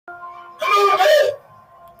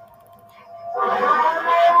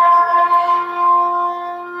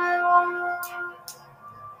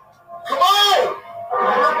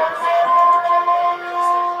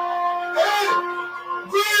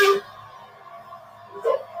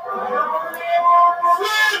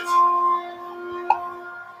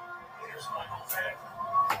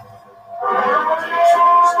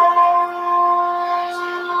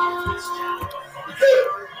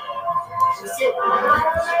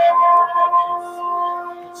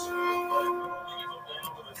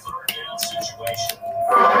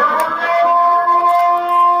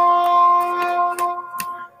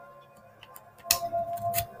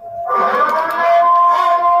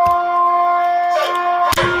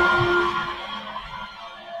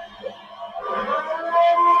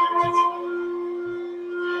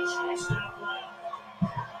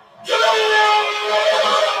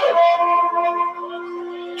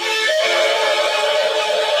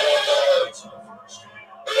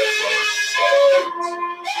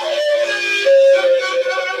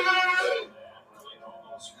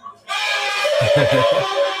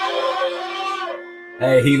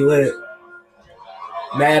Hey, he lit.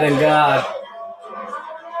 Madden God.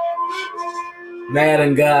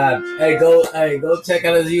 Madden God. Hey, go check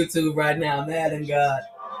out his YouTube right now. Madden God.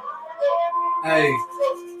 Hey.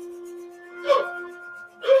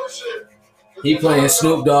 He playing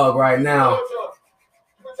Snoop Dogg right now.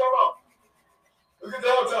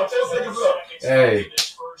 Hey,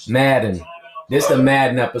 Madden. This the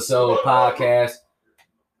Madden episode podcast.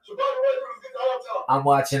 I'm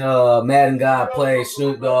watching Madden God play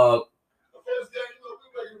Snoop Dogg.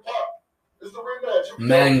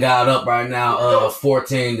 Madden got up right now,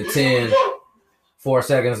 14-10. 4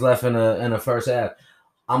 seconds left in the first half.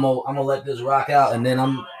 I'm gonna let this rock out, and then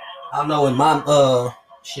I know in my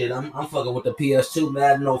I'm fucking with the PS2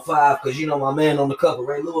 Madden 05 because you know my man on the cover,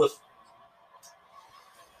 Ray Lewis.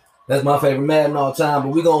 That's my favorite Madden all time.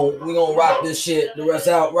 But we gonna rock this shit the rest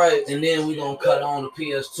out right, and then we gonna cut on the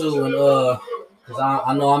PS2 and because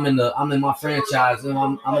I know I'm in my franchise and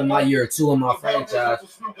I'm in my year 2 in my franchise.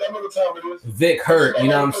 Vic hurt, you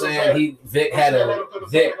know what I'm saying? Vic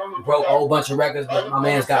broke a whole bunch of records, but my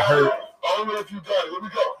man's got hurt.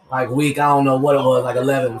 Like week, I don't know what it was, like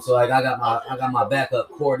 11. So like I got my backup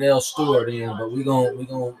Cordell Stewart in, but we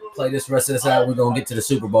gonna play this rest of this out. We gonna get to the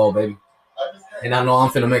Super Bowl, baby. And I know I'm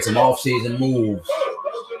finna make some off-season moves.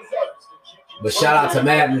 But shout out to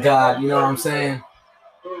Madden God, you know what I'm saying?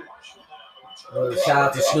 Shout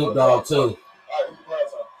out to Snoop Dogg too.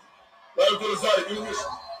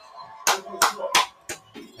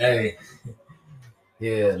 Hey,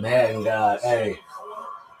 yeah, Madden God. Hey,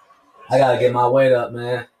 I gotta get my weight up,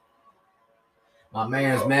 man. My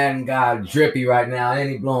man's Madden God drippy right now, and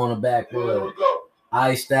he blowing the backwood,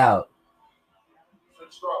 iced out,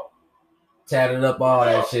 tatted up, all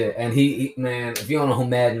that shit. And he man, if you don't know who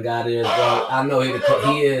Madden God is, bro, I know he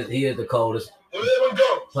is the coldest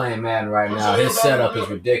playing Madden right now. His setup is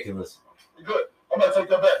ridiculous. Good. I'm gonna take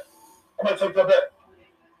that back.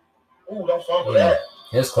 Ooh, don't fumble that.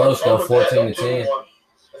 It's close though, 14-10.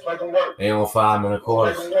 Let's make them work. They on 5 minute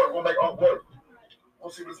quarters. We'll make them work. We'll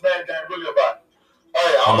see what this man game really about.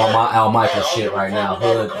 I'm on my Al Michaels shit right now.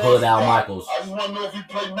 Hood Al Michaels. I just want to know if he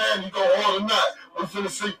play man, he go hard or not. We're finna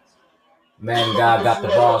see. Madden God got the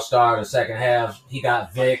ball started the second half. He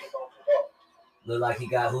got Vic. Look like he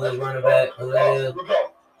got who is running back? Who that is?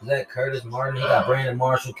 Is that Curtis Martin? He got Brandon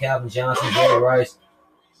Marshall, Calvin Johnson, Jerry Rice.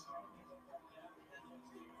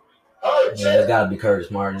 Yeah, it's got to be Curtis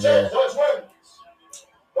Martin. Yeah.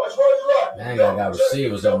 Man, got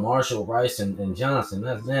receivers though. Marshall, Rice, and Johnson.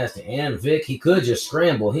 That's nasty. And Vic, he could just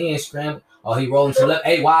scramble. He ain't scramble. Oh, he rolling to the left.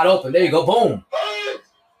 Hey, wide open. There you go. Boom.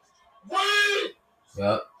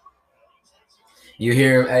 Yep. You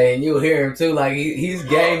hear him, hey, and you'll hear him too. Like he's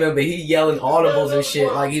gaming, but he yelling audibles and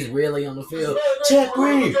shit. Like he's really on the field. Check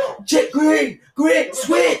green,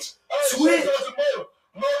 switch,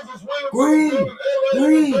 green.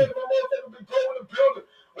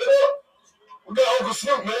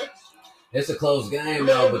 It's a close game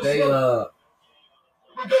though, but they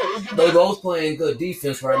both playing good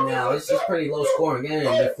defense right now. It's just pretty low scoring game.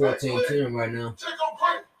 They're 14-10 right now.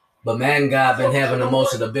 But Madden God been having the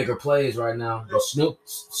most of the bigger plays right now. But Snoop,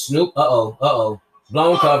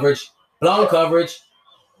 blown coverage. Woo!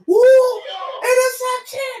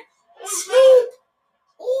 Interception! Snoop!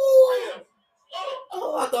 Ooh!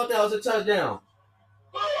 Oh, I thought that was a touchdown.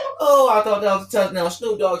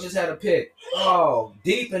 Snoop Dogg just had a pick. Oh,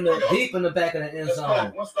 deep in the back of the end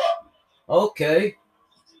zone. Okay.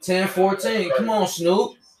 10-14. Come on,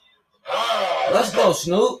 Snoop. Let's go,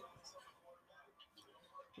 Snoop.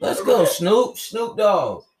 Let's go, Snoop. Snoop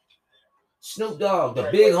Dogg, the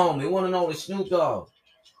big homie, one and only Snoop Dogg.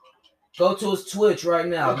 Go to his Twitch right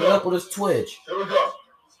now. Get up with his Twitch. Here we go.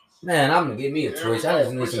 Man, I'm gonna get me a Twitch. I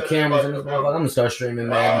just need some cameras in this motherfucker. I'm gonna start streaming,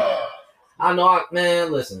 man. I know,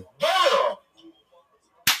 man. Listen.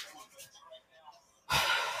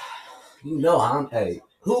 You know I'm. Hey,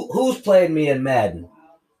 who's played me in Madden?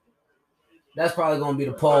 That's probably gonna be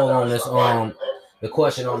the poll on this. The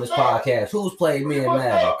question on this podcast. Who's played me in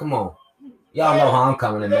Madden? Come on. Y'all know how I'm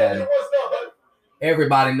coming in Madden.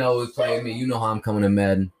 Everybody knows who's played me. You know how I'm coming in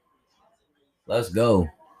Madden. Let's go.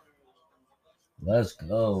 Definitely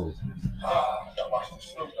got watch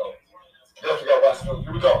Snoop.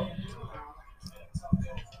 Here we go.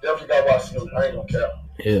 Definitely got watch Snoop. I ain't gonna care.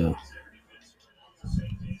 Yeah.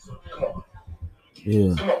 Come on.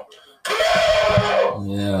 Yeah.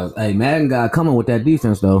 Yeah. Hey, Madden God coming with that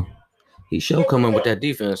defense though. He sure coming with that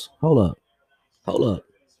defense. Hold up.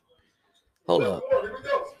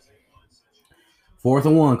 4th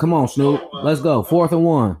and 1. Come on, Snoop. Let's go. 4th and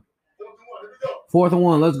 1.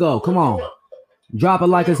 Let's go. Come on. Drop it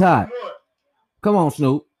like it's hot. Come on,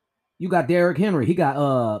 Snoop. You got Derrick Henry. He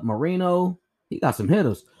got Marino. He got some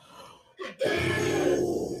hitters.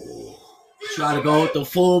 Try to go with the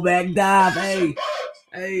fullback dive.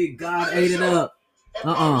 Hey, God ate it up.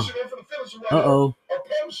 Uh-oh.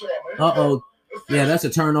 Yeah, that's a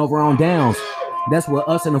turnover on downs. That's what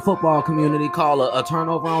us in the football community call a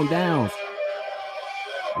turnover on downs.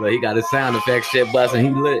 Look, he got his sound effects shit busting. He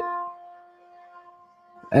lit.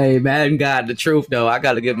 Hey, Madden God, the truth, though. I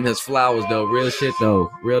got to give him his flowers, though. Real shit, though.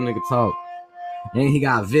 Real nigga talk. And he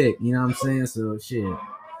got Vic, you know what I'm saying? So, shit.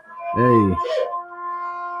 Hey.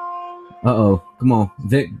 Uh-oh. Come on.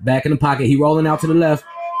 Vic back in the pocket. He rolling out to the left.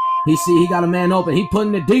 He got a man open. He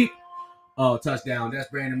putting it deep. Oh, touchdown. That's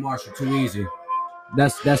Brandon Marshall. Too easy.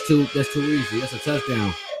 That's too easy. That's a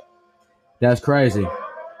touchdown. That's crazy.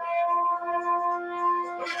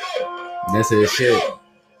 That's his shit.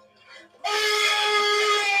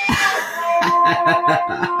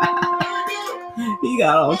 He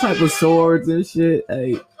got all type of swords and shit.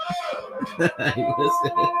 Hey. Hey,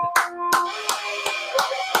 listen.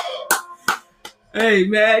 Hey,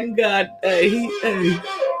 Madden God. Hey.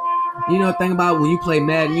 You know the thing about when you play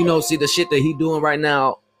Madden, you know, see the shit that he doing right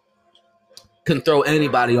now can throw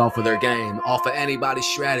anybody off of their game, off of anybody's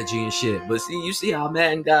strategy and shit. But see, you see how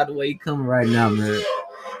Madden God the way he coming right now, man.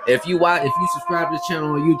 If you subscribe to the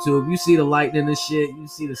channel on YouTube, you see the lightning and shit, you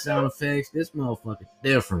see the sound effects. This motherfucker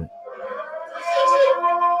different.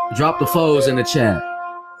 Drop the foes in the chat.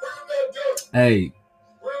 Hey.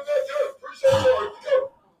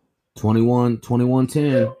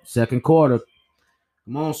 21-10, second quarter.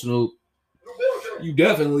 Come on, Snoop. You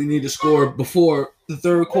definitely need to score before the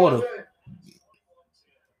third quarter.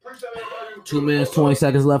 2 minutes, 20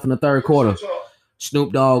 seconds left in the third quarter.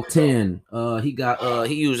 Snoop Dogg 10. They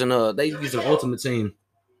using Ultimate Team.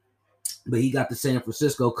 But he got the San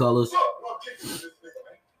Francisco colors.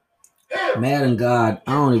 Madden God,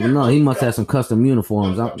 I don't even know. He must have some custom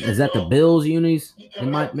uniforms. Is that the Bills unis?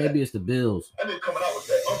 Maybe it's the Bills.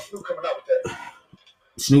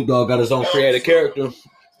 Snoop Dogg got his own creative character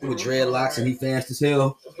with dreadlocks and he fast as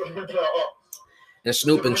hell. And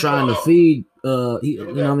Snoop been trying to feed, you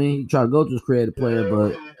know what I mean? He tried to go to his creative player,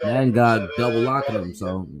 but Madden got double locking him,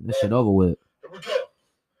 so that shit over with.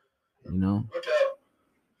 You know?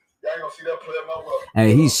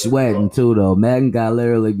 Hey, he's sweating too, though. Madden got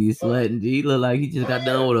literally be sweating. He look like he just got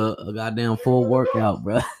done with a goddamn full workout,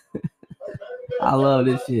 bro. I love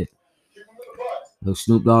this shit. Look,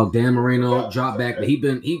 Snoop Dogg, Dan Marino, drop back. But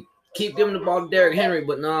he keep giving the ball to Derrick Henry,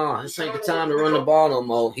 but nah, this ain't the time to run the ball no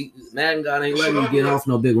more. Madden God ain't letting him get off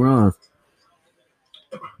no big runs.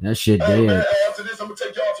 That shit dead. After this, I'm gonna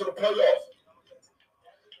take y'all to the playoffs.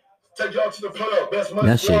 Take y'all to the playoffs.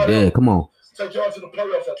 That shit dead. Come on. Take y'all to the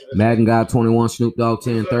playoffs after this. Madden God 21, Snoop Dogg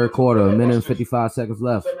 10, third quarter, a minute and 55 seconds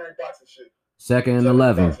left. Second and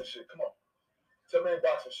 11.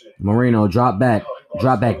 Marino, drop back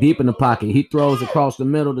deep in the pocket. He throws across the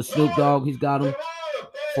middle to Snoop Dogg. He's got him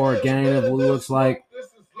for a gain of what looks like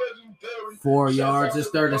 4 yards. It's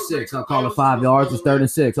 3rd and 6. I'll call it 5 yards. It's 3rd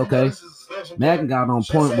and 6. Okay. Madden got on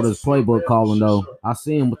point with his playbook calling, though. I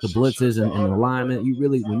see him with the blitzes and the alignment.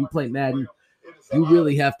 When you play Madden, you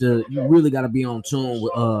really got to be on tune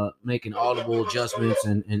with making audible adjustments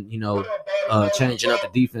and changing up the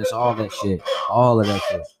defense, all that shit. All of that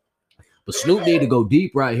shit. But Snoop need to go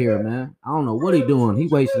deep right here, man. I don't know what he doing.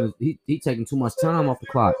 He taking too much time off the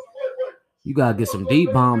clock. You gotta get some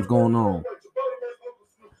deep bombs going on.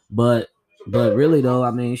 But really though,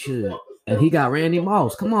 I mean, shit. And he got Randy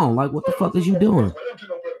Moss. Come on, like what the fuck is you doing?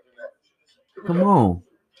 Come on.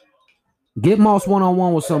 Get Moss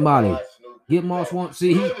one-on-one with somebody. Get Moss one.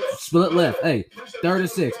 See, he split left. Hey, 3rd and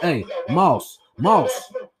 6. Hey, Moss.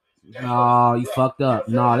 Oh, you fucked up.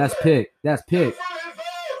 No, that's pick.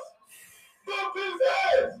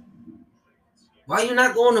 Why you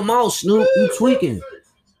not going to Moss, Snoop? You tweaking.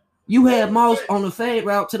 You had Moss on the fade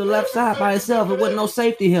route to the left side by himself. It wasn't no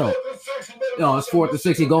safety help. Yo, it's 4th and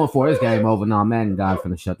 6. He going for it. It's game over. Nah, Madden God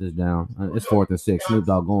finna shut this down. It's 4th and 6. Snoop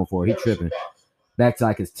Dogg going for it. He tripping. Back to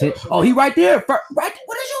like his tip. Oh, he right there. Right.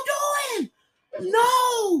 What are you doing?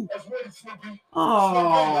 No.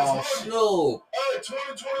 Oh, Snoop.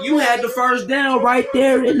 You had the first down right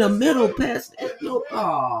there in the middle. Pass.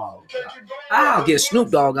 Oh, I'll get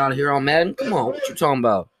Snoop Dogg out of here on Madden. Come on. What you talking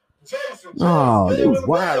about? Oh, it was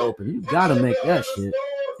wide open. You got to make that shit.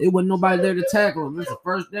 It wasn't nobody there to tackle him. It's a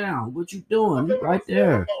first down. What you doing? You right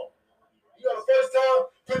there.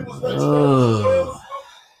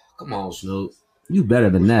 Come on, Snoop. You better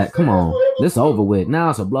than that. Come on. This over with. Now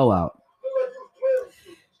it's a blowout.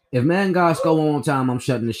 If Madden God go on time, I'm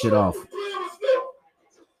shutting this shit off.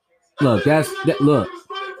 Look, look.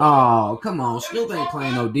 Oh, come on. Snoop ain't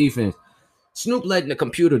playing no defense. Snoop letting the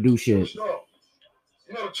computer do shit.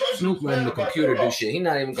 Snoop letting the computer do shit. He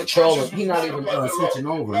not even controlling. He not even switching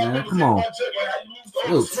over, man. Come on.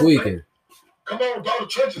 Snoop tweaking. Come on, go to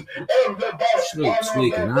trenches. Snoop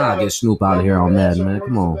tweaking. I'll get Snoop out of here on Madden, man.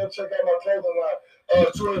 Come on.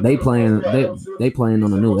 They playing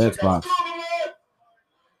on the new Xbox.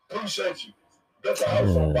 Appreciate you. That's how I'm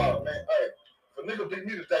about, man. Hey, if a nigga beat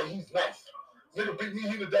me today, he's nice. Nigga beat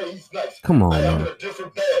me today, he's nice. Come on, I'm man. in a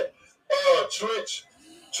different bag.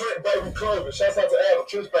 Trent Baby Clothing. Shouts out to Adam,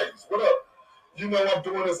 Trent Babies. What up? You know I'm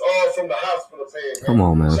doing this all from the hospital bed, man. Come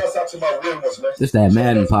on, man. Shouts out to my real ones, man. This that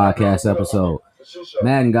Madden podcast episode.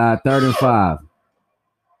 Madden got 3rd and 5.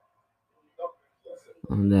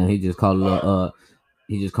 And then he just called a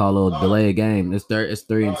little delayed game. It's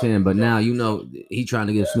 3 and 10. But now you know he trying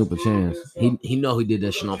to give Snoop a chance. He know he did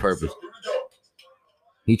that shit on purpose.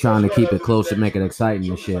 He trying to keep it close to make it exciting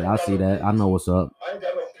and shit. I see that. I know what's up. I ain't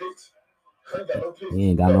got no picks. He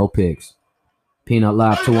ain't got no picks. Peanut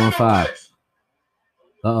Live 215.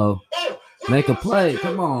 Uh-oh. Make a play.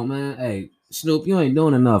 Come on, man. Hey, Snoop, you ain't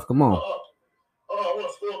doing enough. Come on.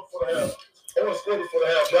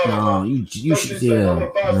 No, you should, yeah.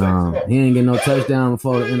 No, he ain't getting no touchdown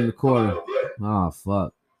before the end of the quarter. Oh,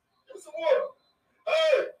 fuck.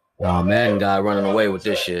 Oh, Madden guy running away with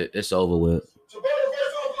this shit. It's over with.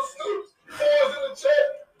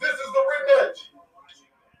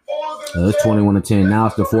 It's 21-10. Now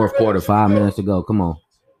it's the 4th quarter. 5 minutes to go. Come on.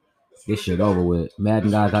 This shit over with.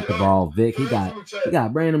 Madden guy got the ball. Vic, he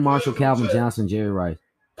got Brandon Marshall, Calvin Johnson, Jerry Rice,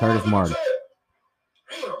 Curtis Martin.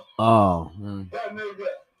 Oh, man.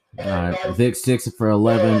 All right. Vic 6 for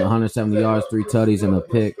 11, 170 yards, 3 tutties, and a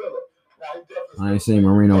pick. I ain't seen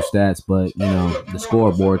Marino stats, but, you know, the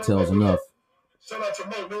scoreboard tells enough. Shout out to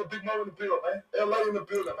Mo, man. Big Mo in the building, man. LA in the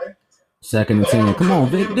building, man. 2nd and 10. Come on,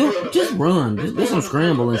 Vic. Just run. Do some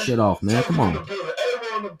scrambling shit off, man. Come on.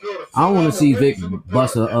 I want to see Vic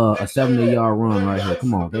bust a 70-yard run right here.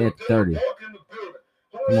 Come on. They at 30.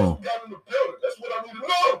 Come on.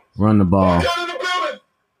 Run the ball.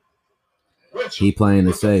 He playing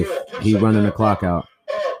it safe. He running the clock out.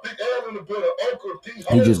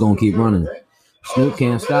 He just going to keep running. Snoop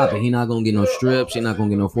can't stop it. He not going to get no strips. He not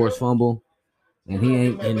going to get no forced fumble. And he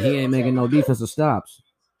ain't making no defensive stops.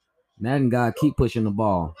 Madden God keep pushing the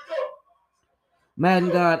ball. Madden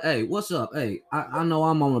God, hey, what's up? Hey, I know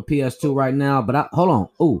I'm on the PS2 right now, but hold on.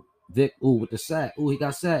 Ooh, Vic, with the sack. Ooh, he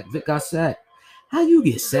got sacked. Vic got sacked. How you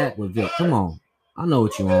get sacked with Vic? Come on. I know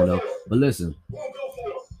what you want though. But listen.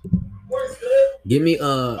 Give me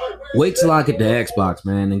wait till I get the Xbox,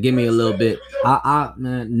 man, and give me a little bit.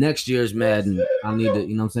 Man, next year's Madden, I need to,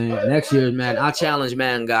 you know what I'm saying? Next year's Madden, I challenge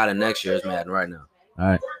Madden God in next year's Madden right now. All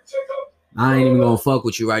right. I ain't even gonna fuck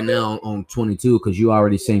with you right now on 22 because you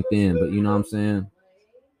already synced in, but you know what I'm saying?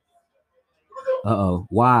 Uh-oh.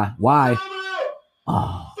 Why?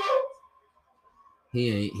 Oh. He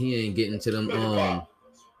ain't getting to them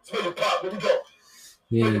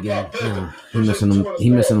he ain't getting he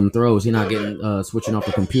missing them throws. He not getting switching off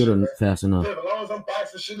the computer fast enough. As long as I'm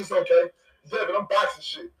boxing shit, it's okay. David, I'm boxing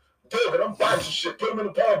shit. Put him in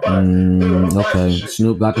the power box. Okay.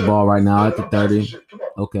 Snoop got the ball right now at the 30.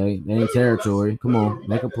 Okay. They ain't territory. Come on.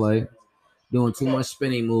 Make a play. Doing too much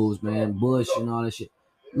spinning moves, man. Bush and all that shit.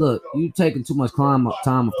 Look, you taking too much time off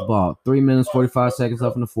the ball. 3 minutes, 45 seconds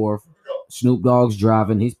left in the 4th. Snoop Dogg's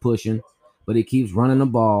driving. He's pushing, but he keeps running the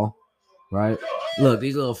ball, right? Look,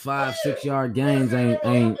 these little 5-6 yard gains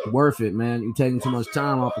ain't worth it, man. You taking too much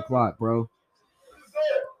time off the clock, bro.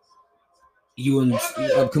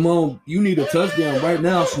 Come on, you need a touchdown right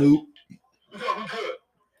now, Snoop.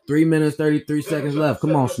 3 minutes, 33 seconds left.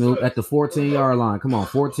 Come on, Snoop, at the 14-yard line. Come on,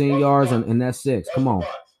 14 yards, and that's 6. Come on.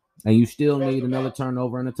 And you still need another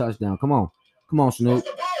turnover and a touchdown. Come on. Come on, Snoop.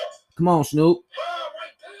 Come on, Snoop.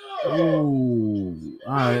 Ooh.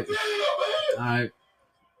 All right.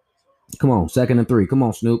 Come on, 2nd and 3. Come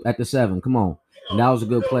on, Snoop, at the 7. Come on. And that was a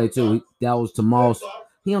good play, too. That was to Moss.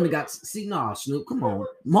 He only got, Snoop, come on.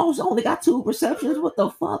 Moss only got 2 receptions. What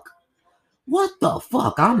the fuck?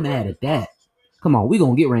 I'm mad at that. Come on, we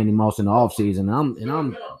gonna get Randy Moss in the offseason. And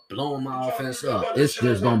I'm blowing my offense up. It's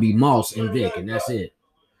just gonna be Moss and Vic, and that's it.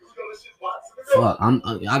 Fuck,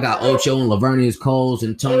 I got Ocho and Lavernius Coles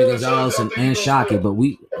and Tony Gonzalez and Shockey, but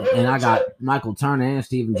I got Michael Turner and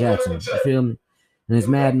Steven Jackson. You feel me? And it's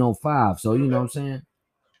Madden 05, so you know what I'm saying?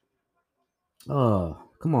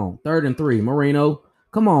 Come on, 3rd and 3, Marino.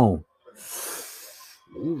 Come on.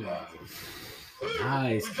 Ooh.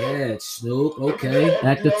 Nice catch, Snoop. Okay,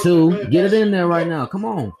 at the 2. Get it in there right now. Come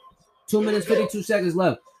on. 2 minutes, 52 seconds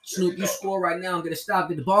left. Snoop, you score right now and get a stop,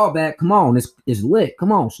 get the ball back. Come on, it's lit.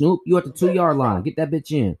 Come on, Snoop. You at the 2-yard line. Get that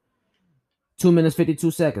bitch in. 2 minutes,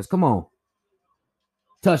 52 seconds. Come on.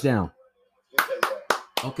 Touchdown.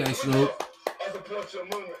 Okay, Snoop.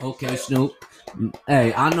 Okay, Snoop.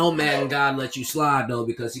 Hey, I know Madden God let you slide though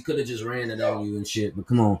because he could have just ran it on you and shit. But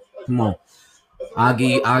come on. I'll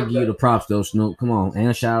give you the props though, Snoop. Come on,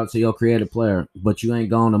 and shout out to your creative player. But you ain't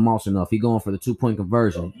going to Moss enough. He going for the 2-point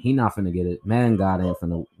conversion. He not finna get it. Madden God ain't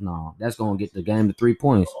finna. No, that's gonna get the game to 3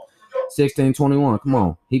 points. 16-21. Come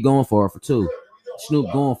on, he going for it for 2.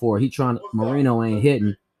 Snoop going for it. He trying. Marino ain't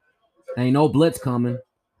hitting. Ain't no blitz coming.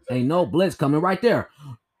 Right there.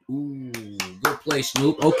 Ooh, good play,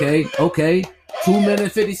 Snoop. Okay. 2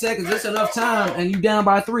 minutes, 50 seconds. That's enough time, and you down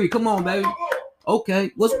by 3. Come on, baby.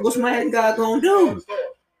 Okay. What's Madden God gonna do?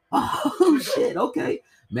 Oh shit. Okay.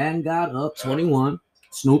 Madden God up 21.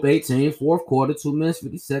 Snoop 18. Fourth quarter. 2 minutes,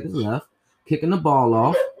 50 seconds left. Kicking the ball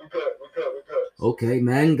off. Okay.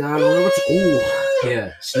 Madden God on the ooh.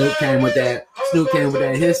 Yeah. Snoop came with that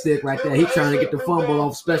hit stick right there. He trying to get the fumble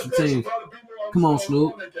off special teams. Come on,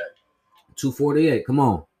 Snoop. 2:48. Come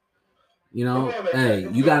on. You know, hey,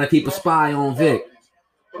 you got to keep a spy on Vic.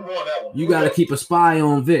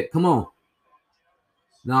 Come on.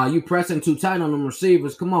 Nah, you pressing too tight on them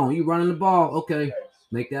receivers. Come on. You running the ball. Okay.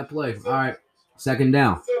 Make that play. All right. Second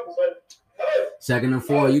down. 2nd and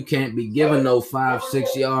 4. You can't be giving no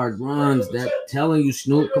 5-6 yard runs. That telling you,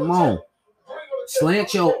 Snoop. Come on.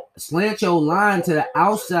 Slant your line to the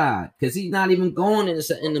outside because he's not even going in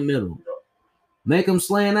the middle. Make him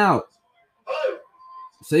slant out.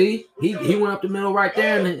 See, he went up the middle right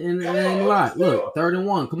there and ain't lot. Look, 3rd and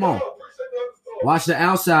 1. Come on. Watch the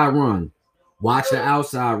outside run. Watch the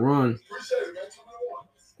outside run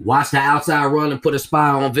and put a spy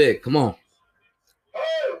on Vic. Come on.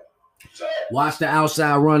 Watch the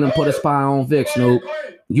outside run and put a spy on Vic, Snoop.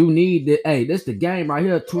 You need the hey, this the game right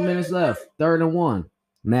here. 2 minutes left. 3rd and 1.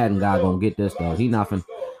 Madden guy gonna get this though. He nothing.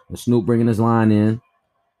 Snoop bringing his line in.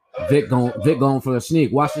 Vic going for the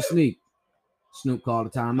sneak. Watch the sneak. Snoop called a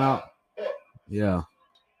timeout. Yeah.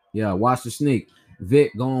 Watch the sneak.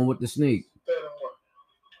 Vic going with the sneak.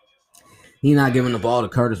 He not giving the ball to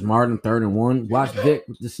Curtis Martin. 3rd and 1. Watch Vic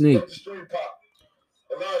with the sneak.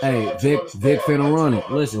 Hey, Vic finna run it.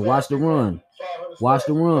 Listen, watch the run.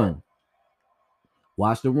 3rd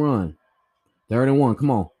and 1. Come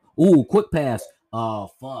on. Ooh, quick pass. Oh,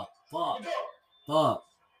 fuck.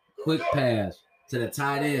 Quick pass to the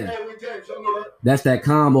tight end. That's that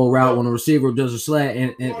combo route when the receiver does a slat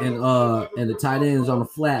and the tight end is on the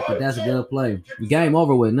flat, but that's a good play. Game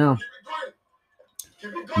over with now.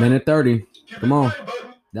 Minute 30. Come on.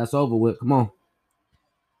 That's over with. Come on.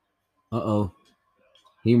 Uh-oh.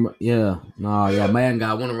 Man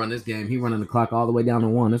guy want to run this game. He running the clock all the way down to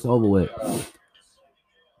 1. It's over with.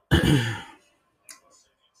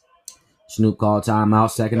 Snoop called timeout.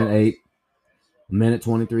 2nd and 8. Minute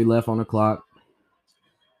 23 left on the clock.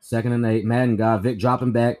 2nd and 8. Madden guy. Vic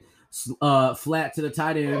dropping back. Flat to the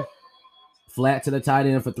tight end.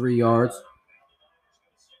 For 3 yards.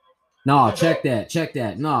 No, check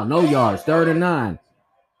that. No yards. 3rd and 9.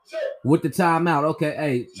 With the timeout. Okay,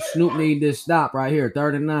 hey, Snoop need this stop right here.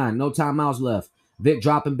 3rd and 9. No timeouts left. Vic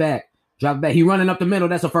dropping back. He running up the middle.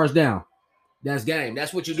 That's a first down. That's game.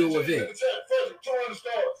 That's what you do with Vic.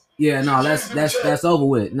 Yeah, no, that's over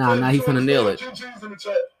with. Nah, he finna nail it.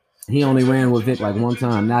 He only ran with Vic like one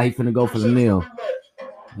time. Now he finna go for the nail.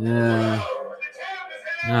 Yeah.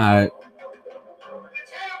 All right.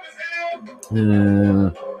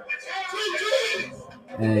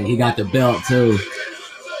 Hey, he got the belt too.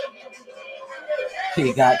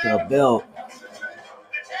 He got the belt.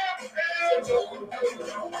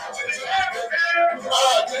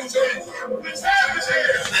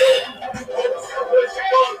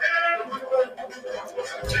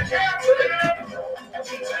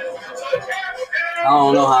 I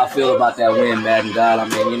don't know how I feel about that win, Madden God. I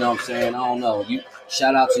mean, you know what I'm saying? I don't know.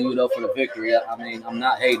 Shout out to you though for the victory. I mean, I'm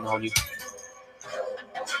not hating on you.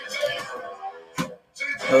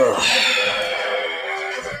 I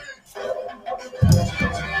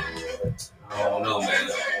don't know, man.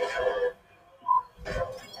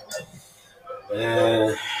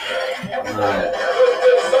 All right.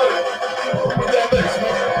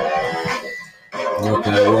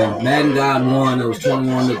 Okay, well, Madden God won. It was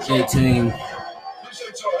 21-18.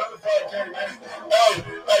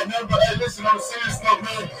 Hey, listen, on a serious note,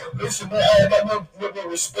 man. Listen, man, I got nothing but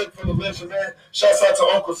respect for the legend, man. Shouts out to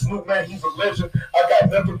Uncle Snoop, man. He's a legend. I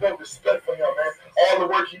got nothing but respect for him, man. all the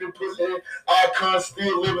work he done put in. Icon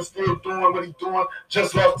still living, still doing what he doing.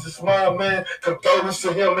 Just lost his mind, man. Condolences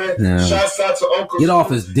to him, man. Yeah. Shouts out to Uncle. Get off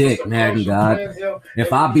his dick, Madden God.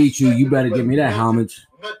 If I beat you, you better give me that homage.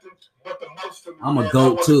 I'm a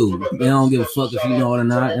GOAT too. They don't give a fuck if you know it or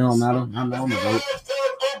not. It don't matter. I know I'm a GOAT.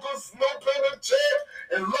 Uncle Snoop in the chat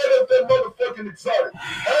and light up that motherfucking exotic.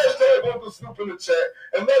 Hashtag Uncle Snoop in the chat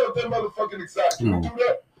and light up that motherfucking exotic. Can we do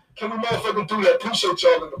that? Can we motherfucking do that? Appreciate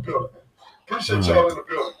y'all in the building. Appreciate y'all in the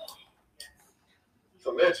building. It's a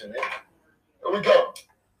legend, man. Here we go.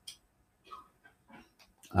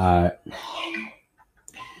 All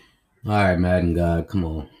right, Madden God, come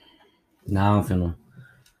on. Now I'm finna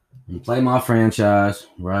play my franchise,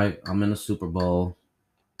 right? I'm in the Super Bowl.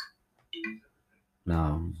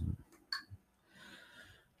 No.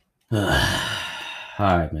 All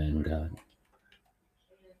right, Madden God.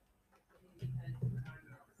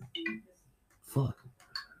 Fuck.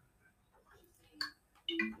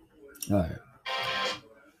 All right.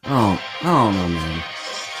 I don't know, man.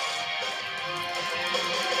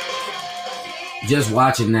 Just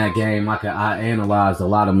watching that game, I analyzed a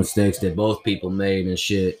lot of mistakes that both people made and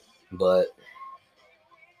shit, but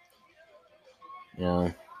you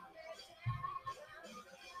know.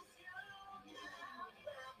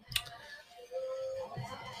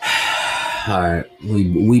 All right,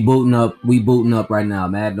 we booting up right now.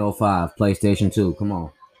 Madden 05, PlayStation 2. Come on.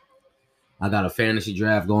 I got a fantasy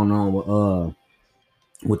draft going on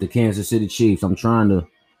with the Kansas City Chiefs. I'm trying to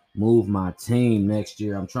move my team next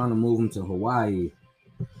year. I'm trying to move them to Hawaii,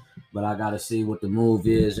 but I got to see what the move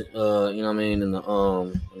is. You know what I mean, in the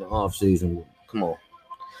off season. Come on.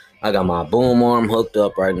 I got my boom arm hooked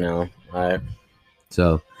up right now. All right,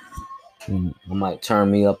 so I might turn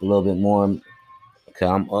me up a little bit more. Okay,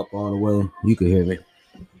 I'm up all the way. You can hear me.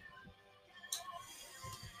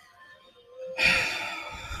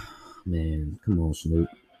 Man, come on, Snoop.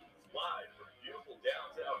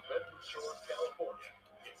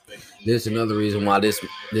 This is another reason why this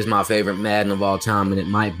is my favorite Madden of all time, and it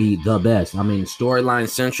might be the best. I mean, Storyline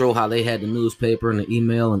Central, how they had the newspaper and the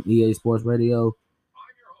email and EA Sports Radio,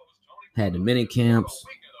 had the mini camps,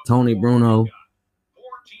 Tony Bruno.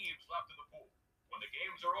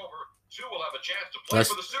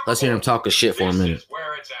 Let's hear him talk a shit for a minute.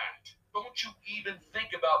 Where it's at. Don't you even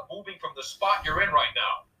think about moving from the spot you're in right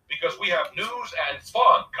now, because we have news and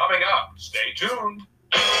fun coming up. Stay tuned.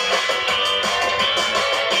 Time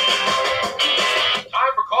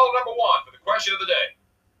for caller number one for the question of the day.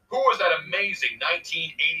 Who was that amazing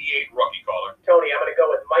 1988 rookie, caller? Tony, I'm going to go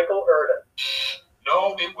with Michael Irvin.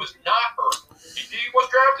 No, it was not Irvin. He was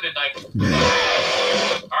drafted in 19.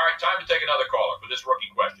 All right, time to take another caller for this rookie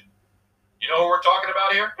question. You know who we're talking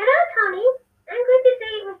about here? Hello, Tony. I'm going to say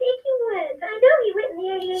it was Ickey Woods. I know he went in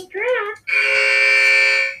the 88 draft.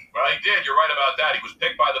 Well, he did. You're right about that. He was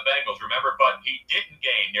picked by the Bengals, remember? But he didn't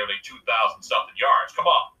gain nearly 2,000-something yards. Come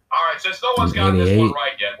on. All right, since no one's got this one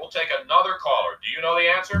right yet, we'll take another caller. Do you know the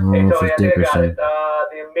answer? Hey, Tony, I think I got it.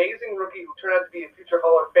 The amazing rookie who turned out to be a future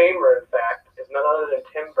Hall of Famer, in fact, is none other than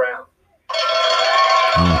Tim Brown.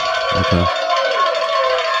 Okay.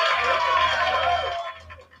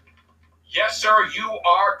 Yes, sir, you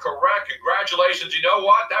are correct. Congratulations. You know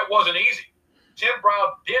what? That wasn't easy. Tim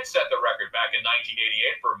Brown did set the record back in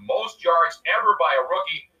 1988 for most yards ever by a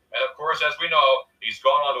rookie. And, of course, as we know, he's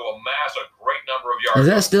gone on to amass a great number of yards. Is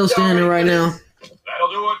that still standing right now?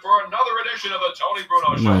 That'll do it for another edition of the Tony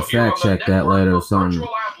Bruno Show. Might fact check that later or something.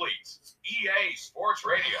 Virtual Athletes, EA Sports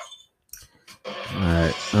Radio. All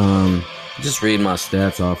right. Just read my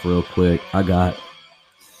stats off real quick. I got.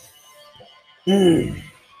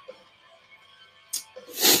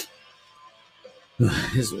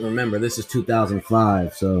 Remember, this is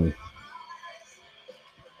 2005, so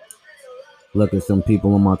look at some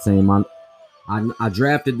people on my team. I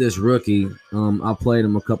drafted this rookie. I played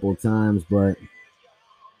him a couple of times, but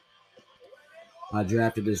I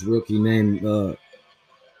drafted this rookie named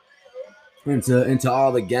into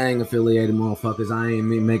all the gang affiliated motherfuckers. I ain't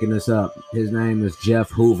making this up. His name is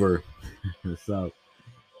Jeff Hoover. So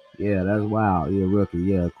yeah, that's wild. Yeah, rookie.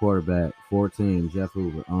 Yeah, quarterback, 14, Jeff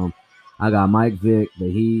Hoover. I got Mike Vick, but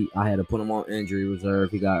I had to put him on injury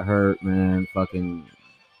reserve. He got hurt, man. I don't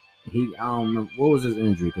remember what was his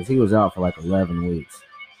injury, because he was out for like 11 weeks.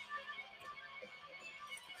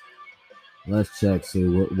 Let's check, see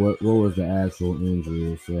what was the actual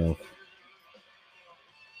injury itself.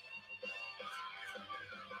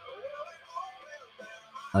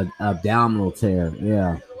 Abdominal tear,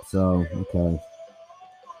 yeah. So okay.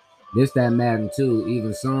 This that Madden too.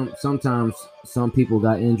 Even sometimes some people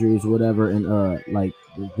got injuries, whatever, and like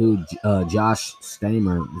the dude Josh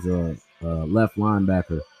Stamer is a left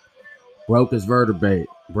linebacker. Broke his vertebrae.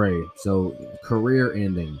 So career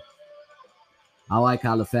ending. I like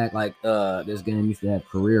how the fact this game used to have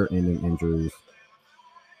career ending injuries.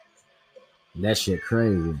 That shit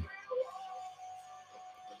crazy.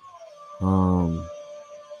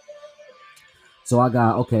 So I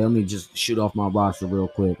got, okay, let me just shoot off my roster real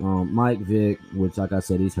quick. Mike Vick, which like I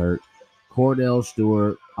said, he's hurt. Cordell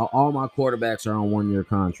Stewart. All my quarterbacks are on 1-year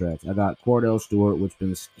contracts. I got Cordell Stewart,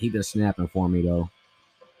 he been snapping for me though.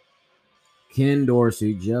 Ken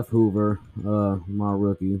Dorsey, Jeff Hoover, my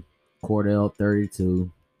rookie. Cordell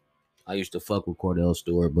 32. I used to fuck with Cordell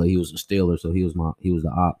Stewart, but he was a Steeler, so he was the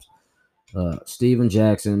ops. Steven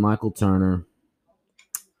Jackson, Michael Turner.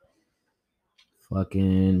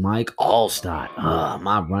 Fucking Mike Allstott.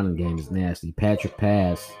 My running game is nasty. Patrick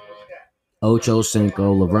Pass. Ocho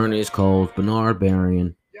Cinco. Lavernius Coles. Bernard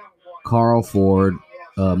Berrien. Carl Ford.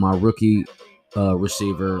 My rookie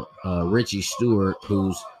receiver, Richie Stewart,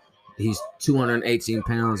 he's 218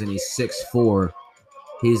 pounds and he's 6'4".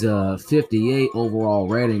 He's a 58 overall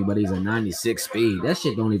rating, but he's a 96 speed. That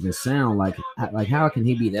shit don't even sound like how can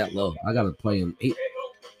he be that low? I gotta play him.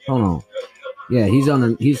 Hold on. Yeah, he's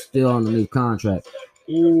still on the new contract.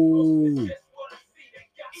 Ooh.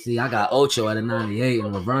 See, I got Ocho at a 98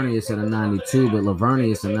 and Lavernius at a 92, but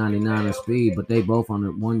Lavernius a 99 in speed, but they both on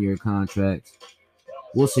the 1-year contracts.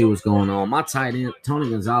 We'll see what's going on. My tight end, Tony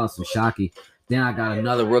Gonzalez and Shockey. Then I got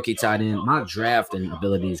another rookie tight end. My drafting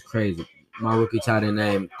ability is crazy. My rookie tight end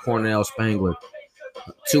named Cornell Spangler.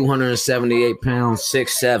 278 pounds,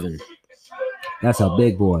 6'7". That's a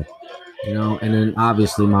big boy. You know, and then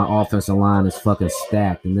obviously my offensive line is fucking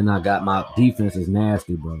stacked. And then I got my defense is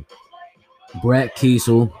nasty, bro. Brett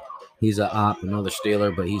Kiesel, he's a op, another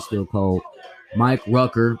Steeler, but he's still cold. Mike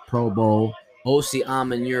Rucker, Pro Bowl. Osi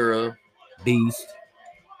Amanura, beast.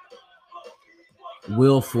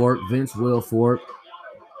 Vince Wilfork.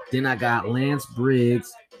 Then I got Lance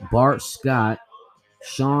Briggs, Bart Scott,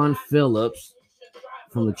 Sean Phillips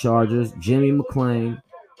from the Chargers, Jimmy McClain,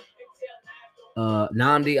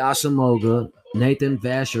 Nnamdi Asomugha, Nathan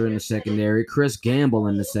Vasher in the secondary, Chris Gamble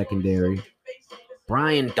in the secondary,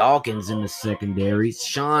 Brian Dawkins in the secondary,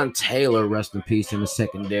 Sean Taylor, rest in peace, in the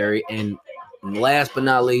secondary, and last but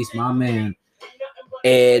not least, my man,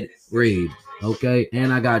 Ed Reed. Okay,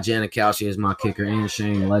 and I got Janikowski as my kicker and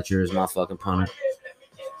Shane Letcher as my fucking punter.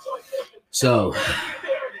 So,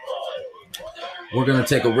 we're going to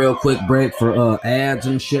take a real quick break for ads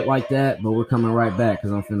and shit like that, but we're coming right back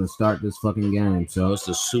because I'm finna start this fucking game. So, it's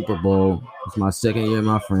the Super Bowl. It's my second year in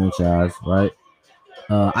my franchise, right?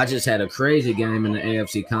 I just had a crazy game in the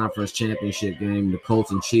AFC Conference Championship game, the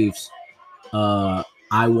Colts and Chiefs. I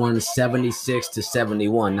won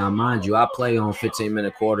 76-71. Now, mind you, I play on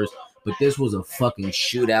 15-minute quarters, but this was a fucking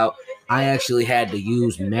shootout. I actually had to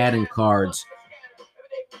use Madden cards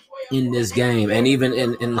in this game, and even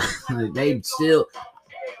in they still,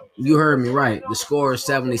 you heard me right, the score is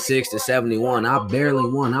 76-71. I barely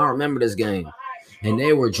won. I remember this game, and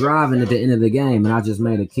they were driving at the end of the game, and I just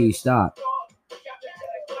made a key stop.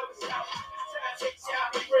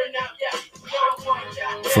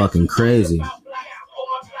 Fucking crazy.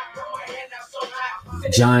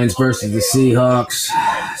 Giants versus the Seahawks.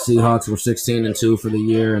 Seahawks were 16-2 for the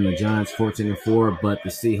year, and the Giants 14-4. But the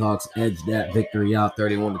Seahawks edged that victory out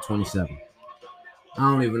 31-27. I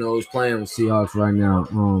don't even know who's playing with Seahawks right now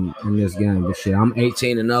in this game. But shit, I'm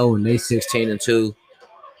 18-0 and they 16-2.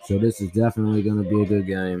 So this is definitely gonna be a good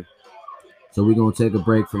game. So we're gonna take a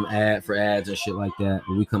break from ads and shit like that.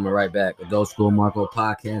 But we coming right back. The Go School Marco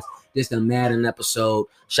podcast. This the Madden episode.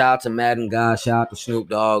 Shout out to Madden guys. Shout out to Snoop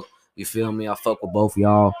Dogg. You feel me? I fuck with both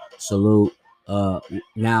y'all. Salute.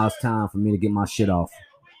 Now it's time for me to get my shit off.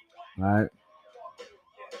 All right.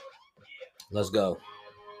 Let's go.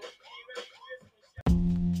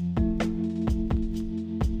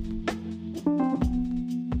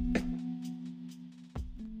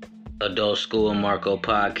 Adult School Marco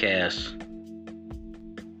podcast.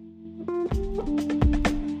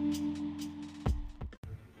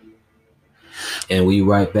 And we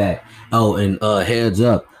right back. Oh, and heads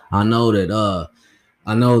up. I know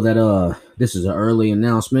that this is an early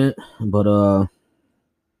announcement, but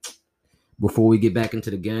before we get back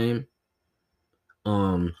into the game,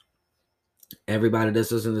 everybody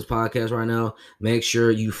that's listening to this podcast right now, make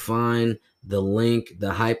sure you find the link, the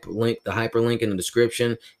hyperlink in the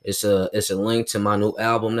description. It's a link to my new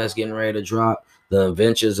album that's getting ready to drop, The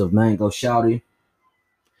Adventures of Mango Shouty.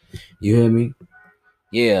 You hear me?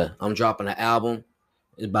 Yeah, I'm dropping an album.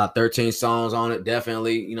 It's about 13 songs on it.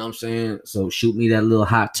 Definitely, you know what I'm saying? So shoot me that little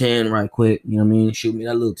hot 10 right quick. You know what I mean? Shoot me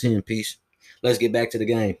that little 10 piece. Let's get back to the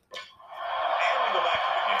game.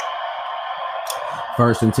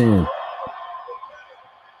 First and 10.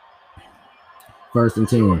 First and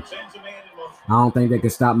 10. I don't think they can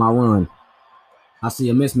stop my run. I see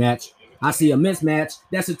a mismatch.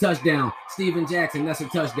 That's a touchdown. Steven Jackson, that's a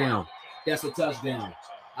touchdown. I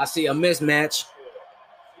see a mismatch.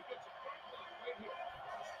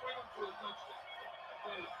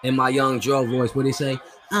 In my young Joe voice, what do he say?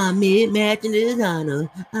 I'm mid-matching designer.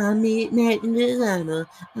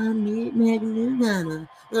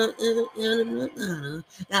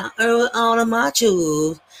 Now early all of my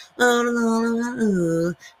shoes. I'm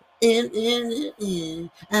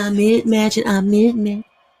mid-matching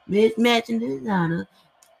designer.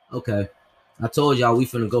 Okay. I told y'all we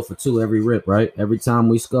finna go for 2 every rip, right? Every time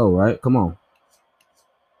we score, right? Come on.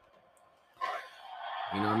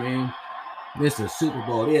 You know what I mean? This is Super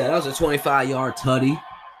Bowl. Yeah, that was a 25-yard tutty.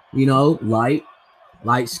 You know, light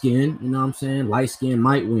skin. You know what I'm saying? Light skin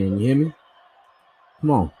might win. You hear me?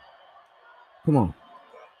 Come on.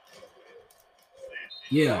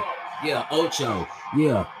 Yeah, Ocho.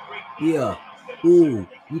 Yeah. Ooh,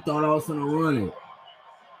 you thought I was finna run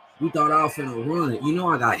it. You know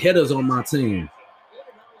I got hitters on my team.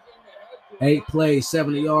 8 plays,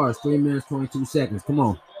 70 yards, 3 minutes, 22 seconds. Come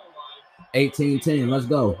on. 18-10. Let's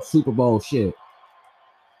go. Super Bowl shit.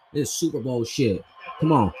 This is Super Bowl shit.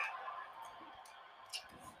 Come on.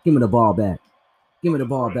 Give me the ball back,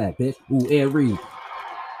 bitch. Ooh, Ed Reed.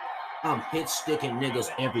 I'm hit sticking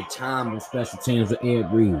niggas every time on special teams with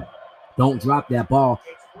Ed Reed. Don't drop that ball.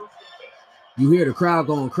 You hear the crowd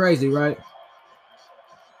going crazy, right?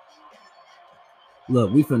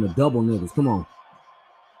 Look, we finna double niggas. Come on.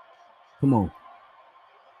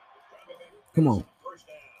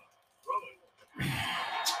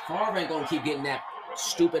 Favre ain't gonna keep getting that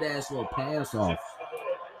stupid ass little pass off.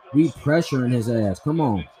 We pressuring his ass. Come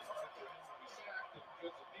on.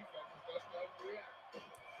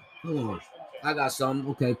 I got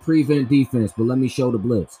something. Okay, prevent defense, but let me show the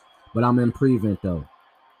blitz. But I'm in prevent though.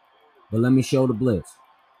 But let me show the blitz.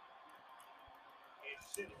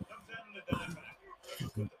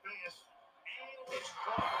 Okay.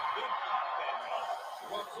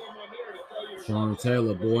 Sean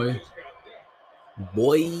Taylor, boy.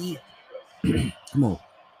 Come on.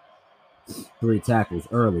 3 tackles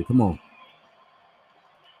early. Come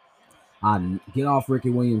on. Get off Ricky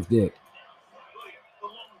Williams' dick.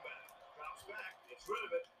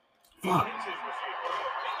 Fuck.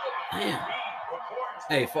 Damn.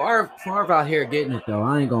 Hey, Favre out here getting it though.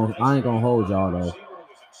 I ain't gonna hold y'all though.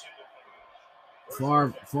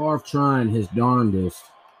 Favre trying his darndest.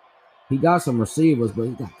 He got some receivers, but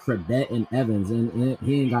he got Credette and Evans, and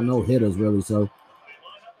he ain't got no hitters really. So,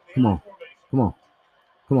 come on.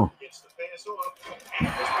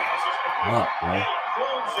 Up, bro.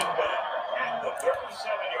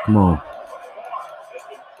 Come on.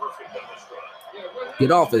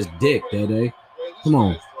 Get off his dick, Day. Come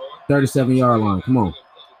on. 37-yard line. Come on.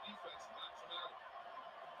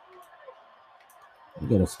 You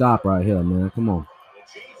gotta stop right here, man. Come on.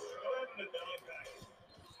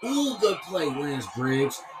 Ooh, good play, Lance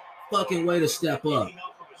Briggs. Fucking way to step up.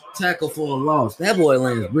 Tackle for a loss. That boy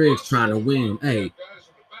Lance Briggs trying to win. Hey.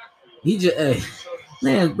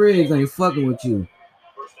 Lance Briggs ain't fucking with you.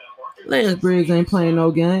 Lance Briggs ain't playing no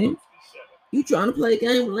game. You trying to play a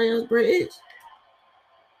game with Lance Briggs?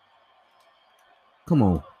 Come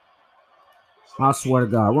on. I swear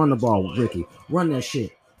to God. Run the ball, Ricky. Run that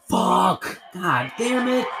shit. Fuck. God damn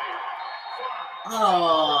it.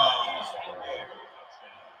 Oh.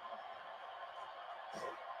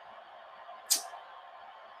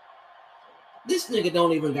 This nigga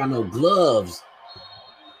don't even got no gloves.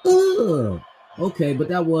 Ugh. Okay, but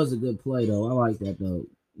that was a good play, though. I like that, though.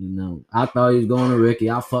 You know, I thought he was going to Ricky.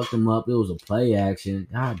 I fucked him up. It was a play action.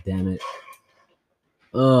 God damn it.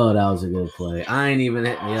 Oh, that was a good play. I ain't even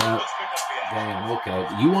hit me up. Damn, okay.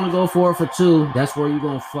 You want to go for it for 2, that's where you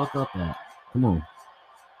going to fuck up at. Come on.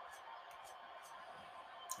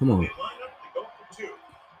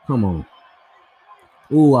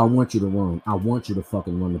 Ooh, I want you to run. I want you to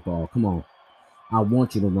fucking run the ball. Come on. I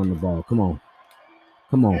want you to run the ball. Come on.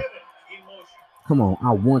 I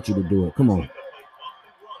want you to do it. Come on.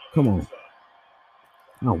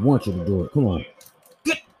 I want you to do it. Come on.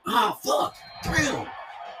 Oh, fuck. Damn.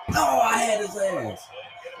 Oh, I had his ass.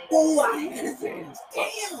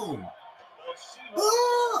 Damn.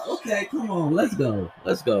 Oh, okay, come on. Let's go.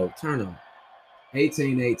 Turn up.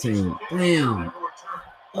 18-18. Damn.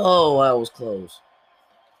 Oh, that was close.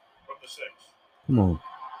 Come on.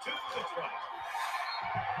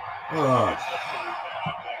 Oh.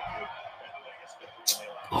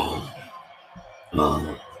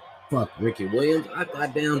 Fuck Ricky Williams.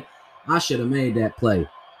 I should have made that play.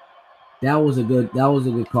 That was a good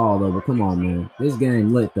call though, but come on, man. This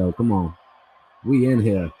game lit though. Come on. We in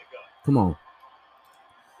here. Come on.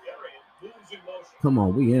 Come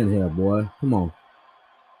on. We in here, boy. Come on.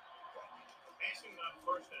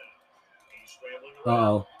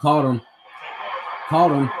 Uh-oh. Caught him.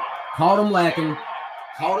 Caught him. Caught him lacking.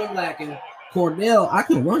 Caught him lacking. Cordell, I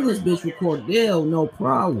can run this bitch with Cordell, no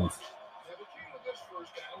problems.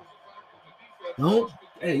 Don't.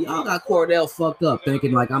 Hey, y'all got Cordell fucked up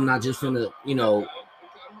thinking like I'm not just finna, you know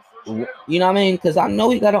what I mean? Because I know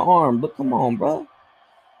he got an arm, but come on, bro.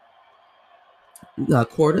 You got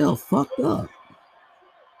Cordell fucked up.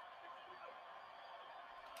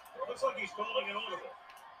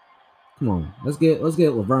 Come on, let's get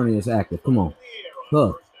Lavernius active. Come on,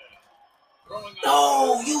 huh?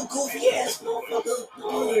 No, you goofy ass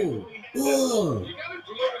motherfucker. No,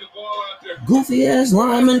 goofy ass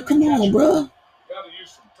lineman. Come on, bro.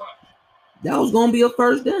 That was gonna be a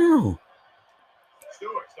first down.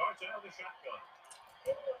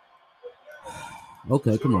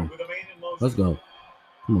 Okay, come on. Let's go.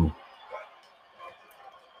 Come on.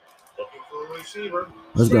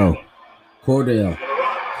 Let's go. Cordell.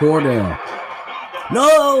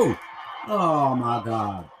 No! Oh my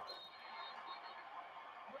God.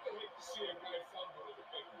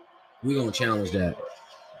 We gonna challenge that.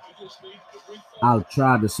 I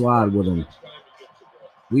tried to slide with him.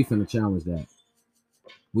 We finna challenge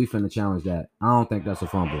that. I don't think that's a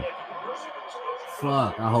fumble.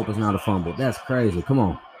 Fuck, I hope it's not a fumble. That's crazy. Come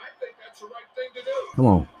on.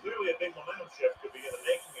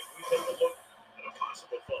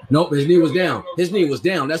 Nope, his knee was down.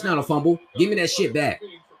 That's not a fumble. Give me that shit back.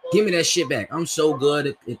 I'm so good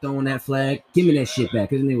at throwing that flag. Give me that shit back.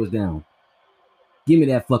 His knee was down. Give me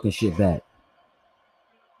that fucking shit back.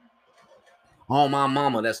 Oh, my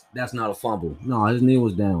mama, that's not a fumble. No, his knee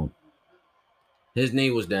was down.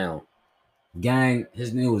 Gang,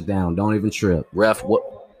 his knee was down. Don't even trip. Ref, what?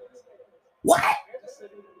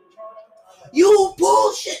 You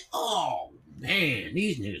bullshit. Oh, man,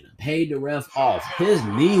 these niggas paid the ref off. His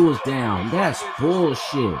knee was down. That's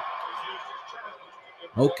bullshit.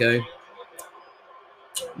 Okay.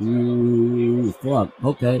 Ooh, fuck.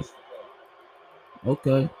 Okay.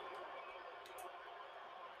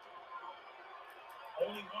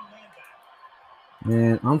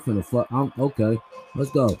 Man, I'm finna fuck. Okay.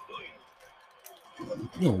 Let's go.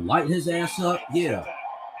 You gonna light his ass up? Yeah.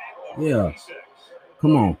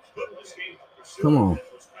 Come on.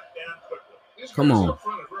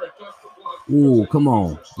 Ooh, come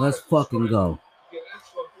on. Let's fucking go.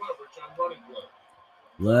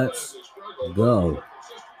 Let's go.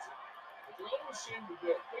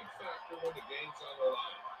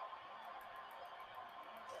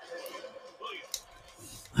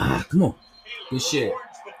 Come on. Good shit.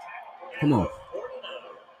 Come on.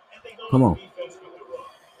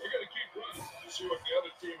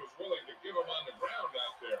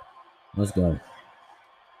 Let's go.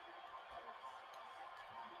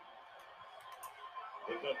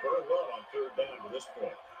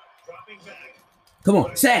 Come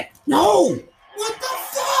on, sack. No. What the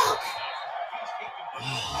fuck?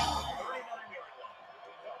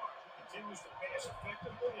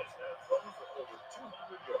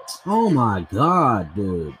 Oh my God,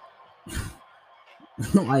 dude.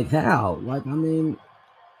 Like how? Like, I mean,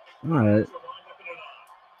 all right.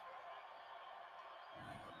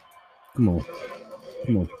 Come on.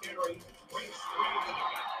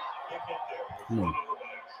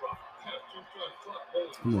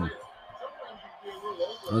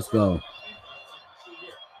 Let's go.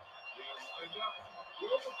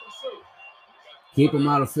 Keep him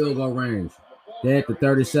out of field goal range. They're at the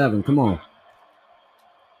 37. Come on.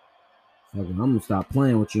 Okay, I'm going to stop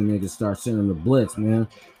playing with you niggas. Start sending the blitz, man.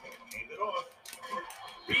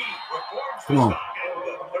 Come on.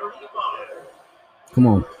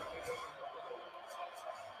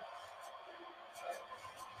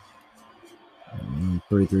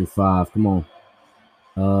 3-3-5. Come on.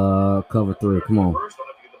 Cover 3. Come on.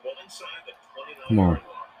 Come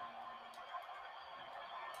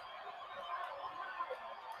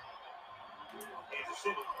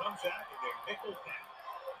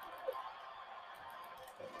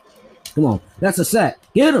on. That's a sack.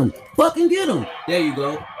 Get him. Fucking get him. There you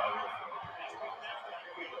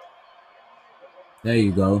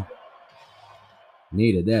go.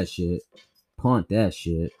 Needed that shit. Punt that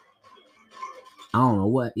shit. I don't know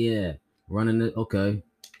what. Yeah. Running it. Okay.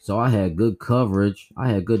 So I had good coverage. I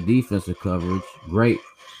had good defensive coverage. Great.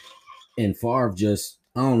 And Favre just,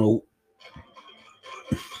 I don't know.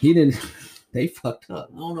 He didn't. They fucked up.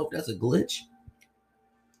 I don't know if that's a glitch.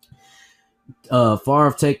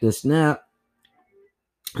 Favre take the snap.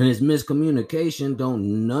 And it's miscommunication.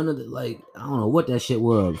 None of the, like, I don't know what that shit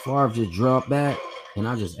was. Favre just dropped back, and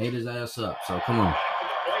I just ate his ass up. So come on.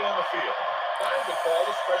 Play on the field. Time to call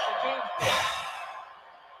the special teams.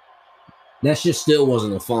 That shit still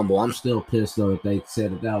wasn't a fumble. I'm still pissed though that they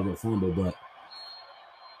said that was a fumble, but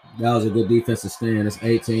that was a good defensive stand. It's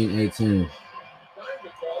 18-18.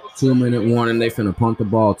 2-minute warning. They finna punt the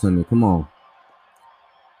ball to me. Come on.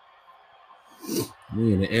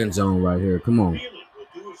 We in the end zone right here. Come on.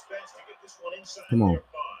 Come on.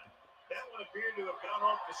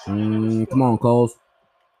 Come on, Coles.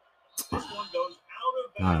 All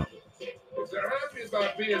right.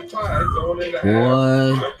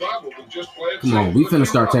 Boy. Come on. We finna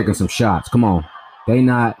start taking some shots. Come on. They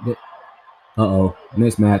not. Uh-oh.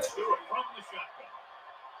 Mismatch.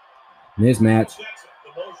 Mismatch.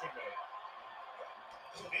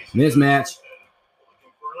 Mismatch.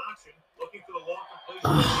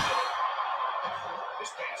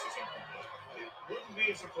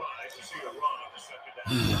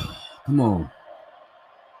 Come on.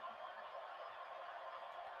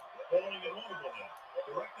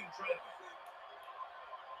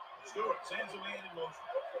 Stewart sends a man in motion,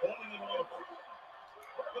 holding an audible.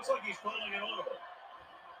 Looks like he's calling an audible.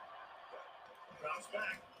 Bounce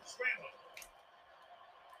back, scrambling.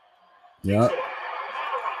 Yep.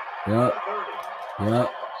 Yep. Yep.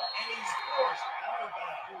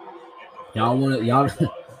 Y'all want it? Y'all.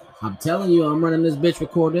 I'm telling you, I'm running this bitch for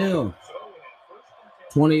Cordell.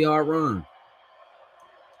 20-yard run.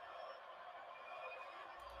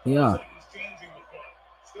 Yeah.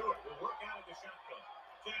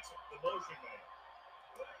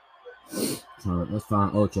 All right, let's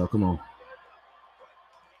find Ocho. Come on.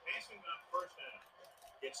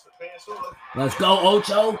 Let's go,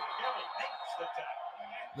 Ocho.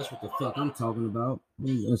 That's what the fuck I'm talking about.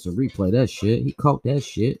 Let's replay that shit. He caught that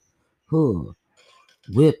shit. Huh.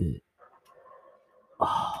 Whip it.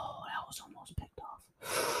 Oh, that was almost picked off.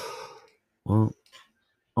 Well,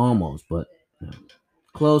 almost, but yeah.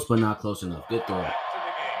 Close, but not close enough. Good throw.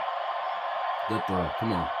 Good throw.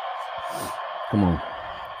 Come on. Come on.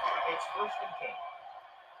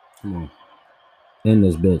 Come on. In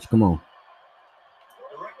this bitch. Come on.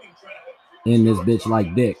 In this bitch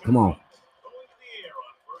like dick. Come on.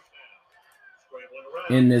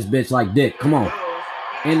 In this bitch like dick. Come on.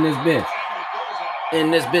 In this bitch.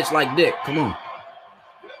 In this bitch like dick. Come on.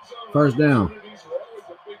 First down.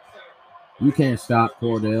 You can't stop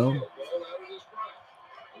Cordell.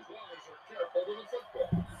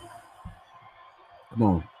 Come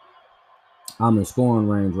on. I'm in scoring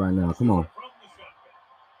range right now. Come on.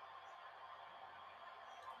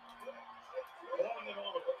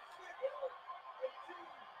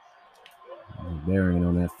 Bearing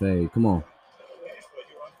on that fade. Come on.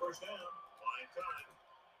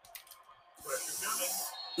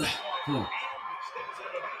 Come on.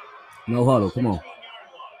 No huddle. Come on.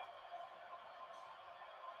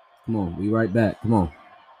 Come on. Be right back. Come on.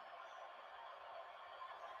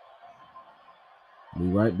 Be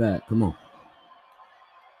right back. Come on.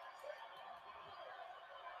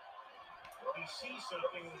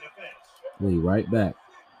 Be right back.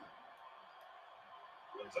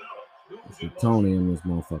 It's Tony in this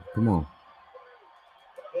motherfucker. Come on.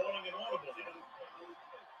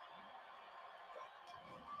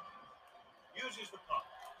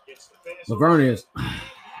 Lavernius.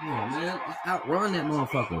 Come on, man. Outrun that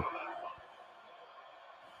motherfucker.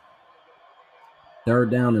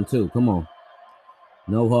 3rd down and 2. Come on.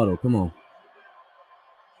 No huddle. Come on.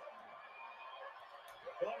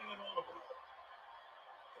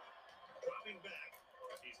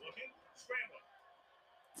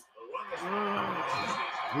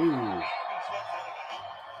 Ooh.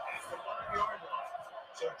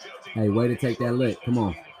 Hey, way to take that lick. Come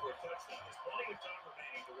on.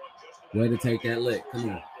 Way to take that lick. Come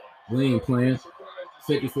on. We ain't playing.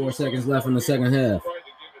 54 seconds left in the second half.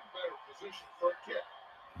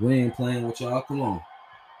 We ain't playing with y'all. Come on.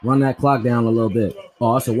 Run that clock down a little bit.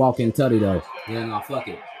 Oh, that's a walk-in tutty, though. Yeah, no, fuck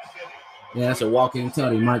it. Yeah, that's a walk-in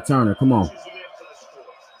tutty. Mike Turner. Come on.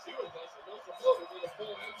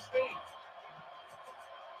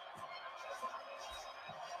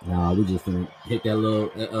 Nah, we just gonna hit that little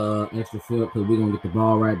extra field because we're gonna get the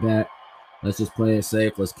ball right back. Let's just play it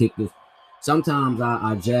safe. Let's kick this. Sometimes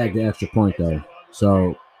I jag the extra point though,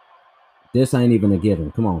 so this ain't even a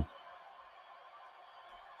given. Come on.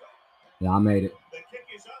 Yeah, I made it.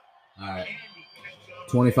 All right.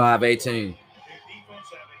 25-18.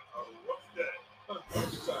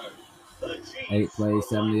 8 plays,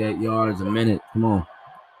 78 yards, a minute. Come on.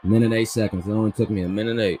 Minute 8 seconds. It only took me a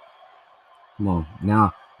minute 8. Come on.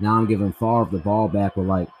 Now I'm giving Favre the ball back with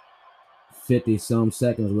like 50-some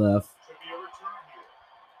seconds left. Should be a return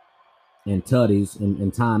here. And tutties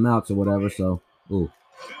and timeouts or whatever. So, ooh.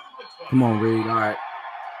 Come on, Reed. All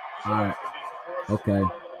right. Okay.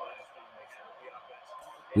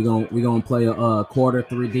 We gonna play a quarter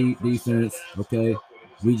 3 deep defense. Okay.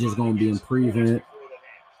 We just gonna be in prevent.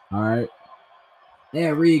 All right.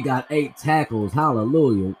 And Reed got 8 tackles.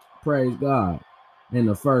 Hallelujah. Praise God. In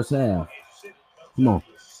the first half. Come on.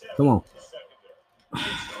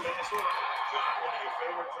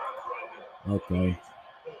 Okay.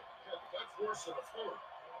 That's worse than a four.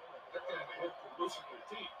 That kind of hit the loosen your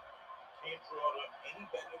teeth. Can't draw it up any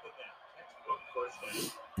better than that. Textbook first down.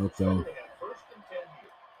 Okay. They have first and 10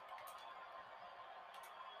 here.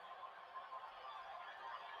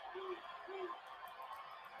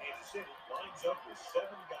 Kansas City lines up with 7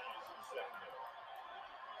 guys in the secondary.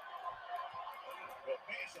 The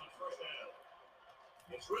pass on first down.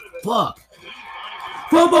 Gets rid of it. Fuck.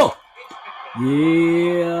 Fumble.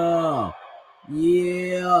 Yeah.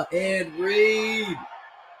 Ed Reed.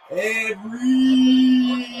 The defense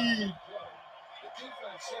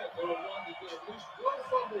said they were wanting to get at least one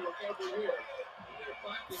fumble with every year.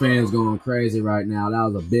 Fans going crazy right now. That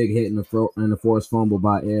was a big hit in the forced fumble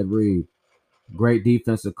by Ed Reed. Great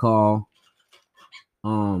defensive call.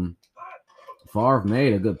 Favre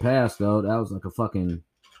made a good pass though. That was like a fucking.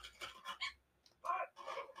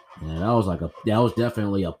 Yeah, that was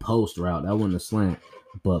definitely a post route. That wasn't a slant.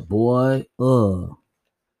 But boy,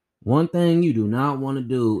 one thing you do not want to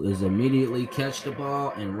do is immediately catch the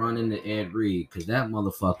ball and run into Ed Reed, because that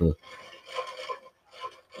motherfucker.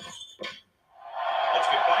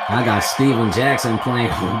 I got Steven Jackson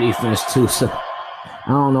playing on defense too, so I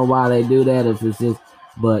don't know why they do that if it's just.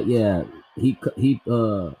 But yeah, he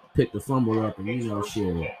picked the fumble up and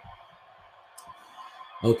shit.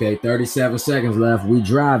 Okay, 37 seconds left. We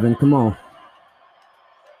driving. Come on.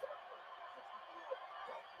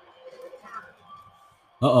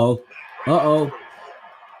 Uh-oh.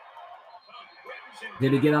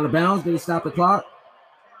 Did he get out of bounds? Did he stop the clock?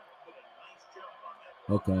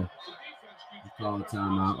 Okay. Call a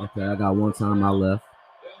timeout. Okay, I got one timeout left.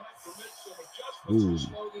 Ooh.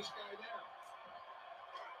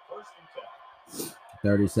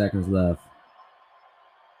 30 seconds left.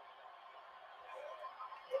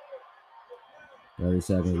 30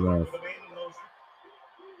 seconds left.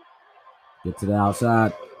 Get to the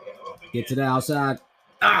outside.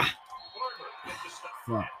 Ah!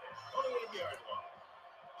 Fuck.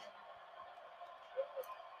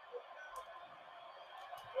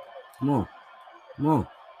 Come on.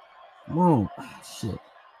 Ah, shit.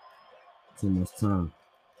 Too much time.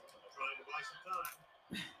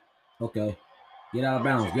 Okay. Get out of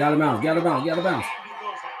bounds.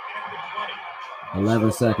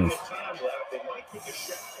 11 seconds.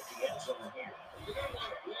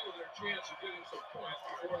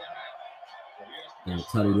 And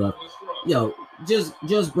Tutty left. Yo,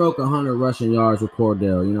 just broke 100 rushing yards with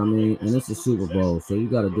Cordell, you know what I mean? And it's a Super Bowl, so you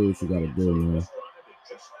got to do what you got to do, man.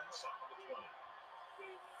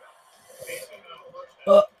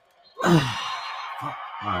 All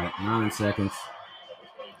right, 9 seconds.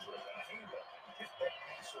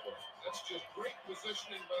 That's just great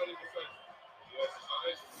positioning by the defender. He has his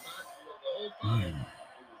eyes in the backfield the whole time.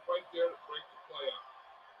 He was right there to break the play up.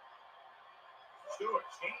 Stewart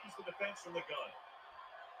changes the defense from the gun.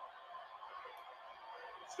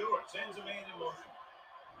 Stewart sends a man in motion.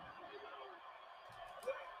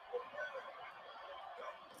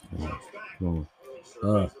 Come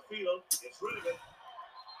on.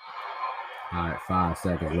 All right, 5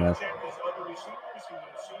 seconds left.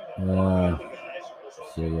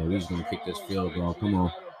 So yeah, we're just gonna kick this field goal. Come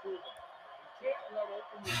on.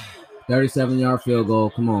 37-yard field goal.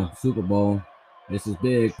 Come on, Super Bowl. This is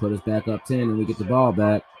big. Put us back up 10, and we get the ball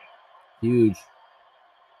back. Huge.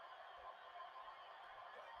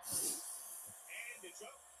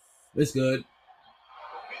 It's good.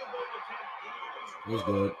 It's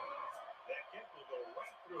good.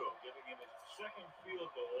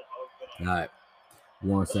 All right.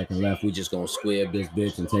 1 second left. We just gonna squib this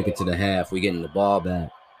bitch and take it to the half. We getting the ball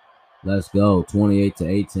back. Let's go.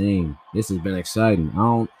 28-18. This has been exciting.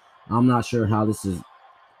 I'm not sure how this is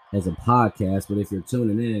as a podcast, but if you're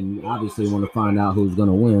tuning in, you obviously want to find out who's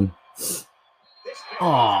gonna win.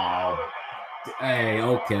 Oh, hey,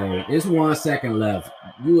 okay. It's 1 second left.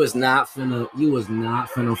 You was not finna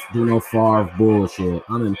do no Favre bullshit.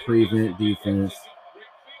 I'm in prevent defense.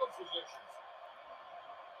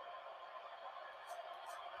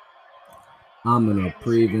 I'm in a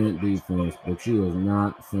prevent defense, but you is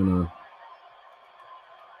not finna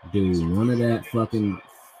do none of that fucking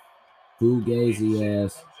fugazi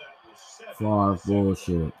ass Favre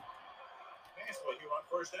bullshit.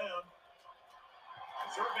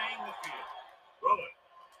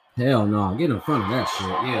 Hell no, get in front of that shit.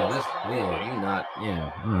 Yeah, you not.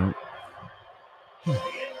 Yeah, all right.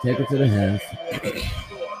 Take it to the half.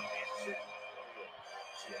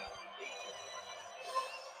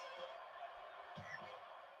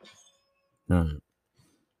 All right.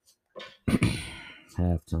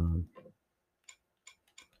 Halftime.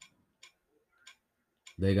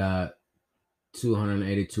 They got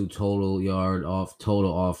 282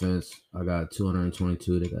 total offense. I got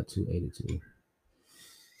 222. They got 282.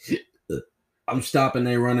 I'm stopping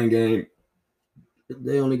their running game.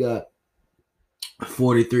 They only got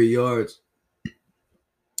 43 yards.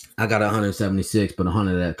 I got 176, but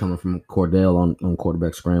 100 of that coming from Cordell on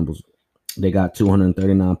quarterback scrambles. They got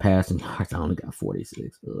 239 passing yards. I only got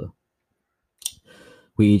 46.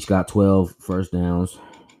 We each got 12 first downs.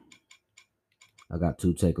 I got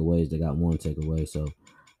 2 takeaways. They got 1 takeaway. So,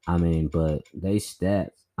 I mean, but they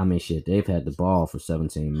stats. I mean, shit, they've had the ball for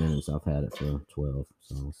 17 minutes. I've had it for 12.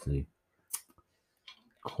 So, let's see.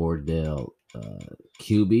 Cordell,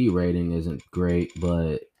 QB rating isn't great,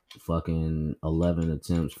 but fucking 11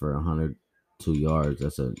 attempts for 102 yards.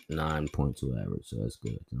 That's a 9.2 average. So, that's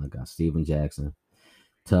good. And I got Steven Jackson.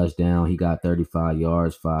 Touchdown. He got 35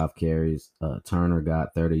 yards, 5 carries. Turner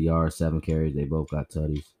got 30 yards, 7 carries. They both got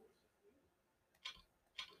tutties.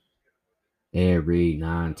 Ed Reed,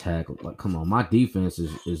 9 tackles. Like, come on, my defense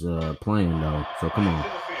is playing though. So come on.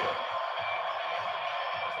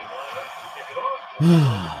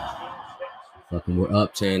 Fucking, we're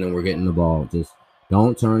up 10 and we're getting the ball. Just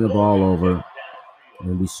don't turn the ball over.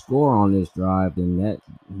 When we score on this drive, then that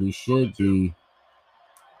we should be.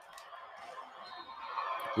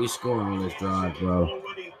 We score on this drive, bro.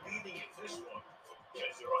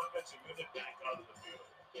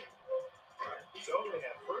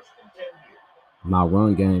 My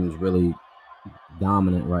run game is really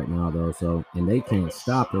dominant right now, though. So, and they can't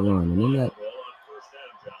stop the run. And then that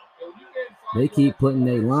they keep putting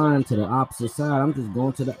their line to the opposite side. I'm just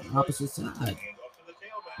going to the opposite side.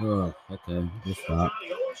 Oh, okay. Just stop.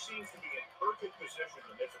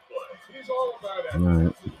 All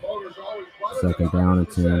right. Second down and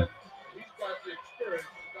 10.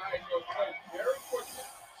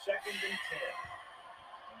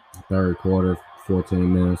 Third quarter,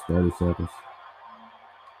 14 minutes, 30 seconds.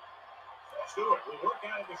 Stewart will work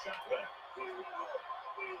out of the shotgun.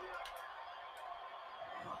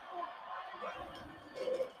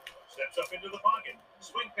 Steps up into the pocket.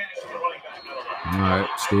 Swing pass to the running back. All right,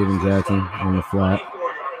 Steven Jackson on the flat.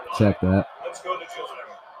 Check that. Let's go to Gillette.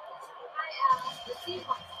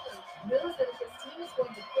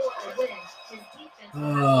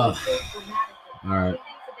 All right,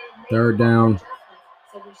 third down.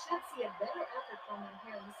 So we should see a better effort from them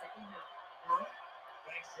here in the second half.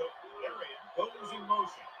 Thanks, Joe. Arian goes in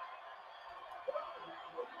motion.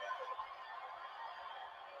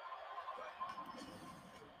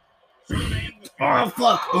 Oh,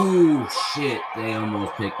 fuck. Oh, shit. They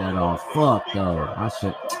almost picked that off. Fuck, though. I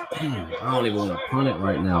should. Damn. I don't even want to punt it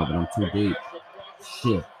right now, but I'm too deep.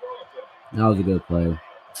 Shit. That was a good play.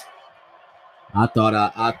 I thought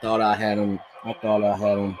I had him. I thought I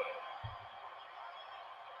had him.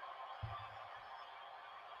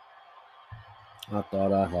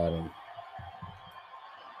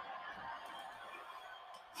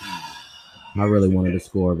 I really wanted to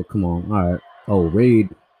score, but come on. All right. Oh, Reed.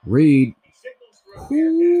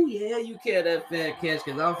 Ooh, yeah, you catch that fat catch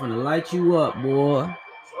because I'm finna light you up, boy.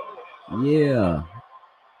 Yeah.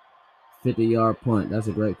 50-yard punt. That's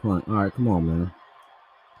a great punt. All right, come on, man.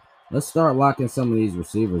 Let's start locking some of these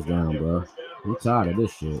receivers down, bro. I'm tired of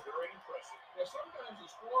this shit.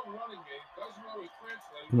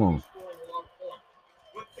 Come on.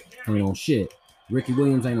 Ain't on shit. Ricky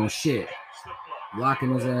Williams ain't on shit.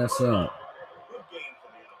 Locking his ass up.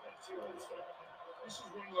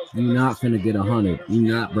 You're not finna get 100.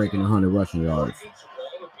 You're not breaking 100 rushing yards.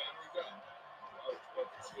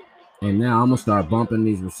 And now I'm gonna start bumping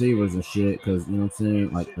these receivers and shit because, you know what I'm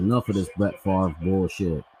saying? Like, enough of this Brett Favre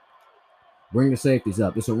bullshit. Bring the safeties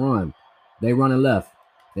up. It's a run. They running left.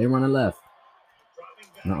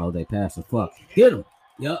 Uh-oh, they passing. Fuck. Get him.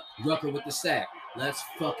 Yup. Rucker with the sack. Let's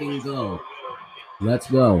fucking go.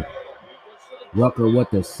 Let's go. Rucker with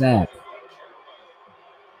the sack.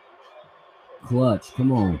 Clutch.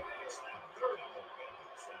 Come on.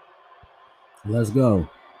 Let's go.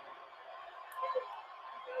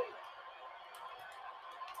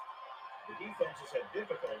 The defense has had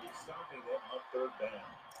difficulty stopping them on third down.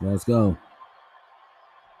 Let's go.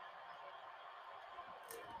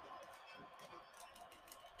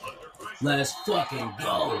 Let's fucking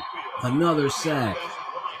go. Another sack.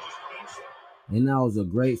 And that was a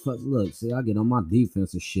great look. See, I get on my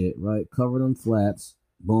defensive shit, right? Cover them flats.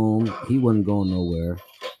 Boom. He wasn't going nowhere.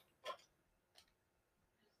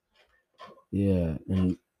 Yeah,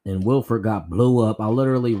 and Wilford got blew up. I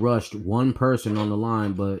literally rushed one person on the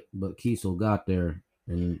line, but Kiesel got there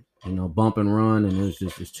and bump and run, and it's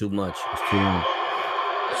too much. It's too long.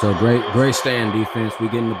 So great stand defense. We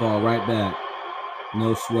getting the ball right back.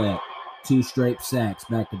 No sweat. 2 straight sacks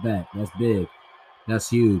back to back. That's big. That's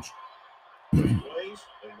huge.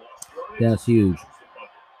 That's huge.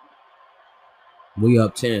 We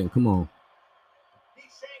up 10. Come on.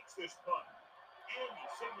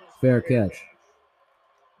 Fair catch.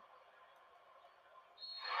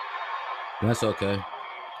 That's okay.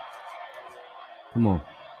 Come on.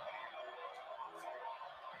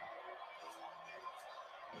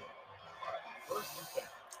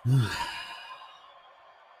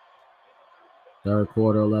 Third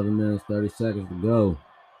quarter, 11 minutes, 30 seconds to go.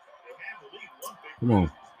 Come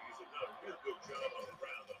on.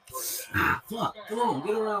 Fuck. Come on.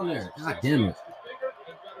 Get around there. God damn it.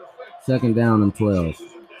 Second down and 12.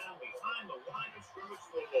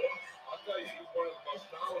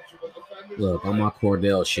 Look, on my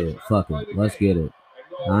Cordell shit. Fuck it. Let's get it.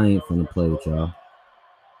 I ain't finna play with y'all.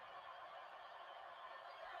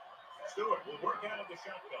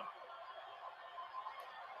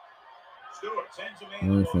 I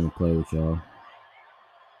ain't finna play with y'all.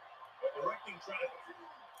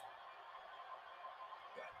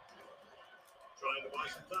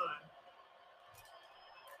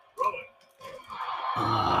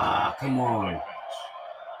 Ah, come on.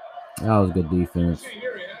 That was good defense.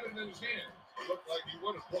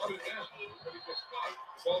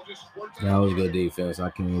 That was good defense. I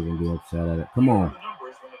can't even be upset at it. Come on.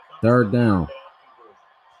 Third down.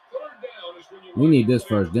 We need this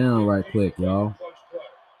first down right quick, y'all.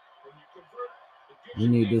 We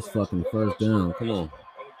need this fucking first down. Come on.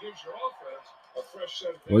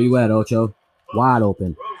 Where you at, Ocho? Wide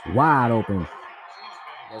open. Wide open.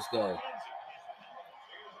 Let's go.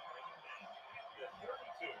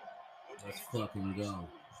 Let's fucking go.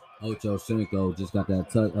 Ocho Cinco just got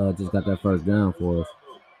that first down for us.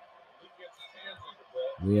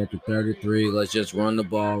 We at the 33. Let's just run the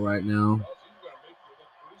ball right now.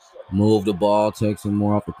 Move the ball, take some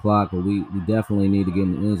more off the clock, but we definitely need to get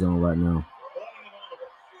in the end zone right now.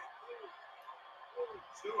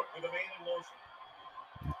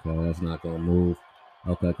 Okay, that's not gonna move.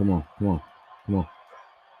 Okay, come on.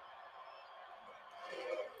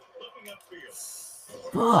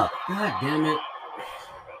 Fuck! God damn it!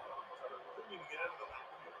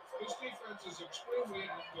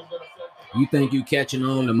 You think you catching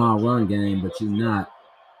on to my run game, but you not.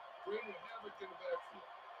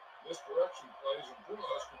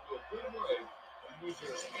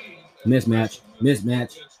 Mismatch.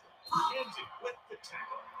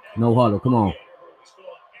 No huddle. Come on.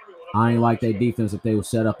 I ain't like their defense if they were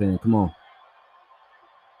set up in. Come on.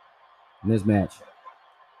 Mismatch.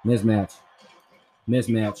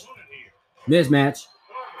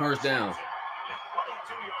 First down.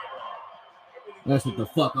 That's what the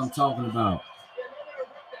fuck I'm talking about.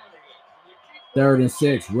 3rd and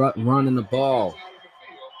 6. Running the ball.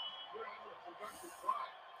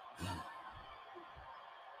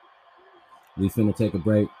 We finna take a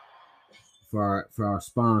break for our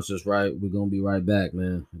sponsors, right? We're gonna be right back,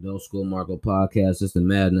 man. The Old School Marco Podcast. This is the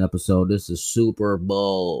Madden episode. This is Super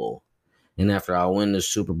Bowl. And after I win this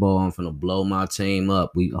Super Bowl, I'm finna blow my team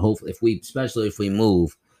up. Especially if we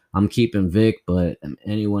move, I'm keeping Vic, but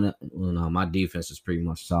my defense is pretty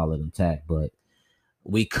much solid intact. But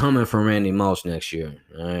we coming for Randy Moss next year,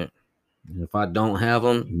 all right? And if I don't have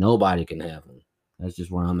him, nobody can have him. That's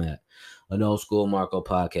just where I'm at. An Old School Marco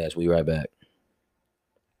Podcast. We right back.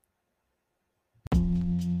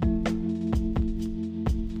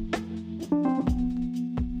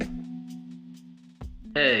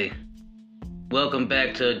 Hey, welcome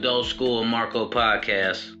back to Adult School Marco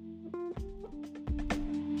Podcast.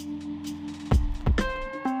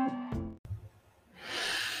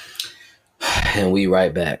 And we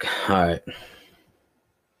right back. All right.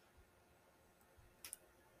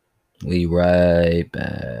 We right back.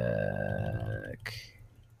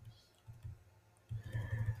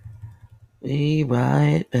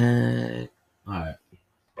 All right.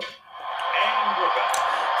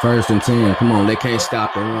 1st and 10. Come on. They can't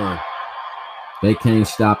stop the run. They can't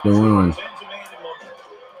stop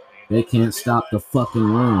the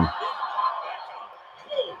fucking run.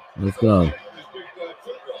 Let's go.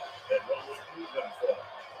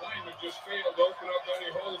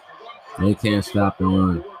 They can't stop the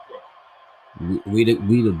run. We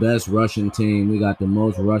the best rushing team. We got the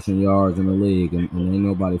most rushing yards in the league, and ain't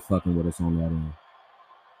nobody fucking with us on that end.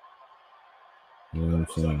 You know what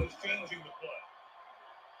I'm saying?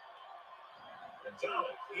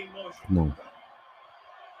 motion. Come on. On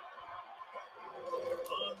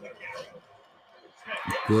the carry.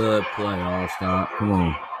 Good play, all stop. Come on.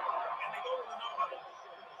 And they go to the no huddle.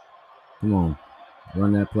 Come on.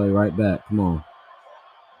 Run that play right back. Come on.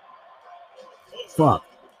 Fuck.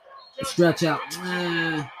 Stretch out.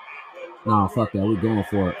 Nah, fuck that. We going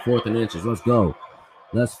for it. 4th and inches. Let's go.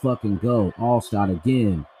 Let's fucking go. All start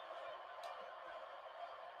again.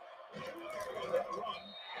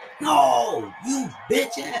 No, you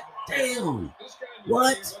bitch ass. Damn.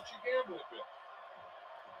 What?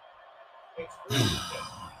 They've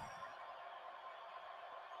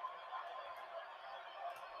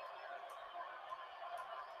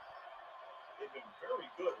been very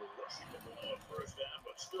good with rushing the ball on first down,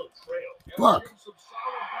 but still trail. Fuck.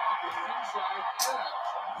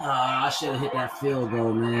 I should have hit that field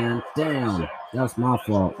goal, man. Damn. That's my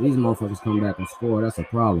fault. These motherfuckers come back and score. That's a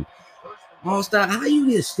problem. All stop. How you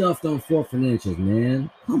get stuffed on 4th and inches, man?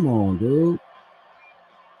 Come on, dude.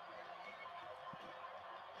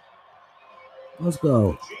 Let's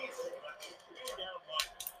go.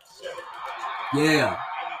 Yeah.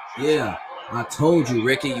 I told you,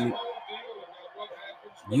 Ricky,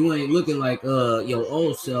 you ain't looking like your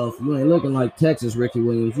old self. You ain't looking like Texas Ricky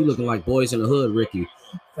Williams. You looking like Boys in the Hood Ricky.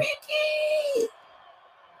 Ricky!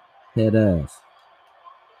 Head ass.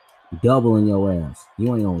 Doubling your ass.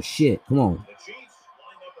 You ain't on shit. Come on.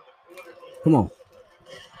 Come on.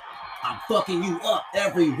 I'm fucking you up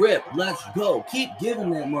every rip. Let's go. Keep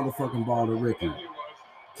giving that motherfucking ball to Ricky.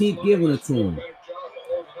 Keep giving it to him.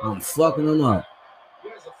 I'm fucking him up.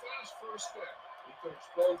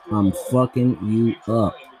 I'm fucking you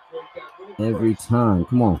up every time.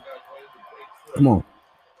 Come on. Come on.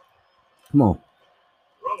 Come on.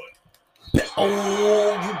 Oh,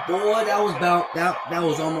 you boy, that was about that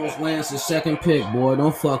was almost Lance's second pick, boy.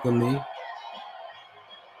 Don't fuck with me.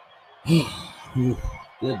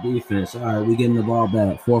 Good defense. All right, we getting the ball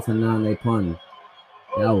back. 4th and 9, they punting.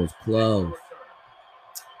 That was close.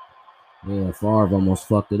 Yeah, Favre almost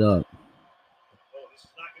fucked it up. Oh, this is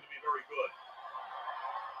not going to be very good.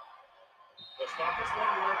 Let's stop this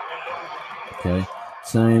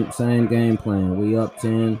one work. Same game plan. We up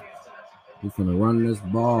 10. We finna run this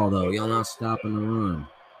ball though. Y'all not stopping the run.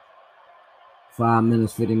 5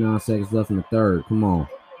 minutes, 59 seconds left in the third. Come on.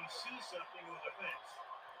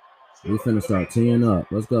 We finna start teeing up.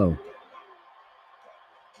 Let's go.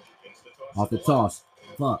 Off the toss.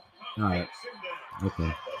 Fuck. All right.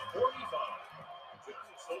 Okay.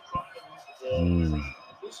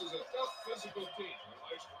 This is a tough physical team that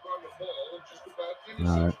likes to run the ball in just about any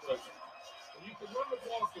All right. situation. When you can run the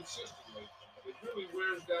ball consistently, it really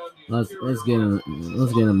wears down the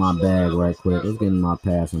Let's get in my bag right quick. Let's get in my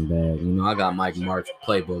passing bag. You know, I got Mike Mark's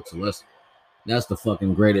playbook, so that's the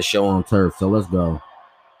fucking greatest show on turf. So let's go.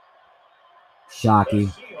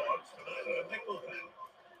 Shockey.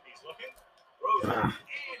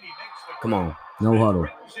 Come on. No huddle.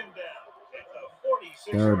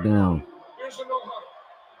 3rd down. Here's a no huddle.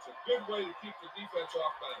 It's a good way to keep the defense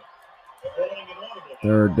off balance.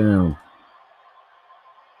 3rd down.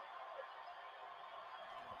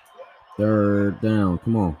 3rd down.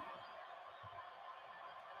 Come on.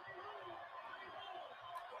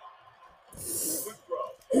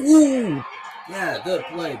 Ooh. Yeah, good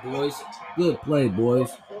play, boys. Good play,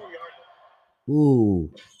 boys. Ooh.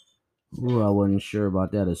 Ooh, I wasn't sure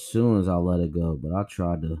about that as soon as I let it go, but I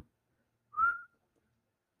tried to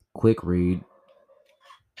quick read.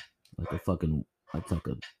 Like a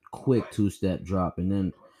quick 2-step drop, and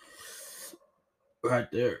then right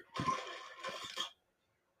there.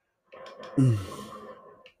 If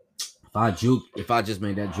I just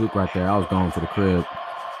made that juke right there, I was going to the crib.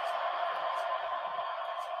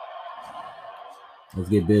 Let's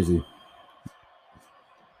get busy.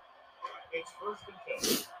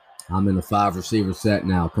 I'm in the 5 receiver set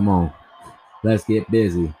now. Come on. Let's get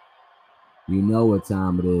busy. You know what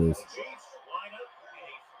time it is.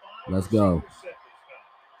 Let's go.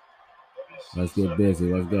 Let's get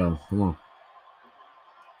busy. Let's go. Come on.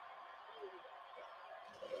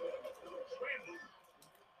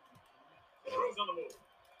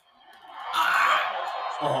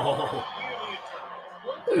 Oh.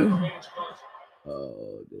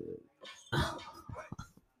 Oh, dude.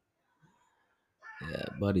 Yeah,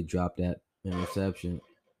 buddy dropped that interception.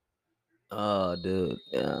 Oh, dude.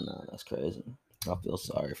 Yeah, no, that's crazy. I feel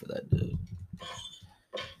sorry for that dude.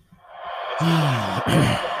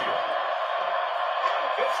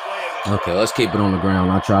 Okay, let's keep it on the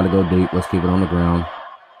ground. I try to go deep. Let's keep it on the ground.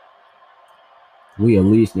 We at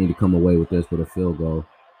least need to come away with this with a field goal.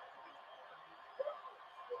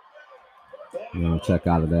 You know, check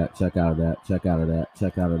out of that. Check out of that. Check out of that.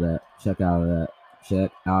 Check out of that. Check out of that.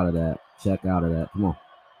 Check out of that. Check out of that. Come on.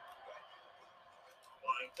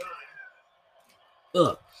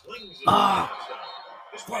 Ugh. Ah.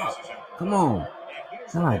 Fuck. Come on.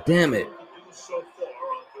 God damn it. So far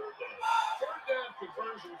on third down. Third down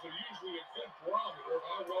conversions are usually a good barometer of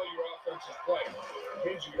how well your offense is playing. It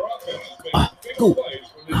means your offense is making big go. plays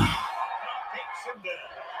when they Takes him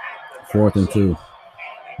down. 4th and 2.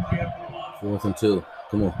 4th and 2.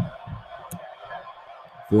 Come on.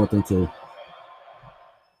 4th and 2.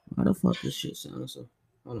 Why the fuck this shit sound so?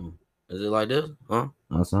 Hold on. Is it like this? Huh?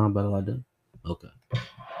 I sound better like this? Okay. And we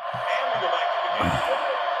go back to the game.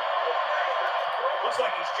 Looks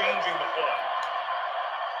like he's changing the play.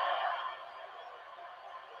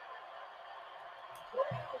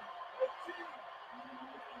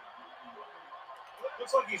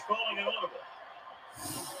 Looks like he's calling an audible.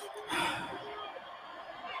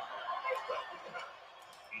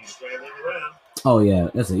 He's scrambling around. Oh, yeah.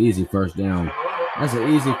 That's an easy first down. That's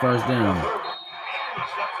an easy first down.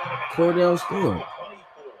 Cordell Stewart.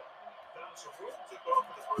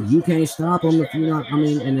 You can't stop him if you're not. I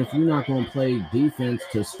mean, and if you're not gonna play defense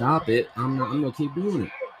to stop it, I'm gonna keep doing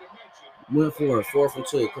it. Went for it, 4th and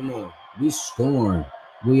 2. Come on, we scoring.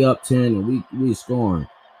 We up 10 and we scoring.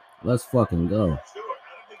 Let's fucking go.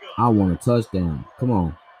 I want a touchdown. Come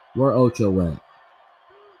on, where Ocho at?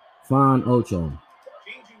 Find Ocho.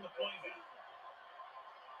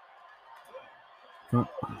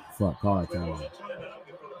 Fuck, call it time.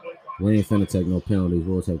 We ain't finna take no penalties.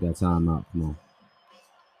 We'll take that time out. Come on.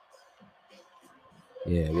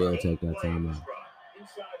 Yeah, we'll take that time out.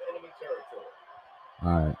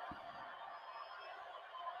 All right.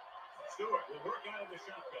 Stewart will work out of the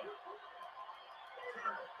shotgun.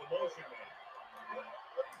 Turner, the motion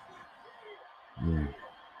man. Yeah.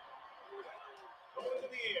 Going to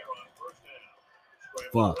the air on first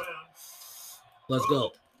down. Fuck. Let's go.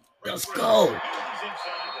 Let's go.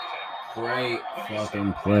 Great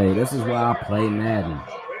fucking play. This is why I play Madden.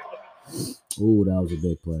 Ooh, that was a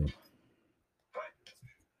big play.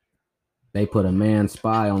 They put a man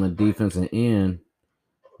spy on the defensive end,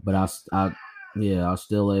 but I was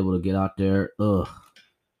still able to get out there.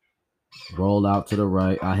 Roll out to the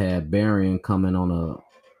right. I had Berrien coming on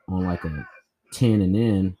like a 10 and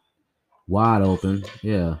in, wide open.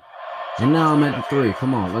 Yeah. And now I'm at the 3.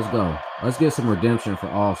 Come on, let's go. Let's get some redemption for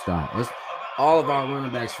Allstott. All of our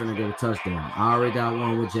running backs finna get a touchdown. I already got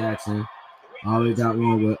one with Jackson. I already got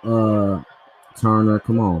one with Turner.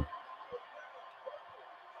 Come on.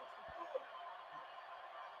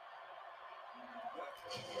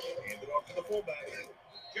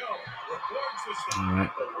 All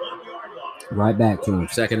right. Right back to him.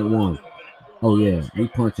 2nd and 1. Oh yeah, we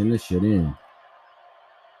punching this shit in.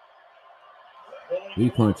 We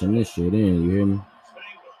punching this shit in, you hear me?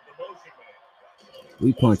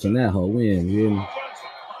 We punching that hoe in, you hear me?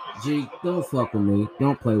 G, don't fuck with me.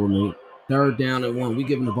 Don't play with me. 3rd down and 1. We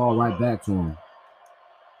giving the ball right back to him.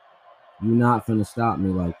 You not finna stop me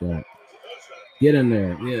like that. Get in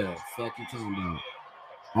there. Yeah, fuck you talking about.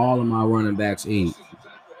 All of my running backs eat.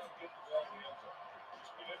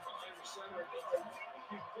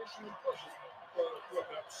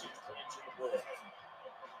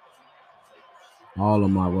 All of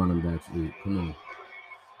my running backs eat. Come on.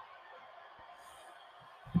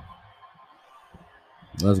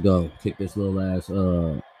 Let's go. Kick this little ass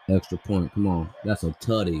extra point. Come on. That's a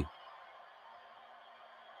tutty.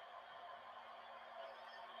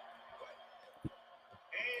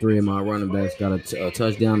 Three of my running backs got a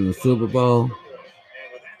touchdown in the Super Bowl.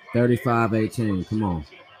 35-18. Come on.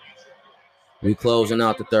 We closing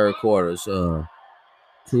out the third quarter. 2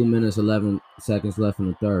 minutes, 11 seconds left in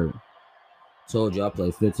the third. Told you I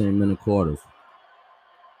play 15-minute quarters.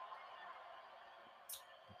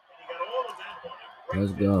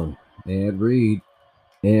 Let's go. Ed Reed.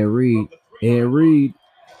 Ed Reed. Ed Reed.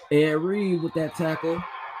 Ed Reed with that tackle.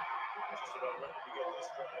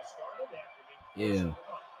 Yeah.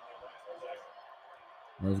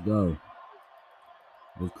 Let's go.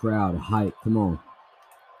 This crowd hype. Come on.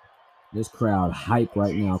 This crowd hype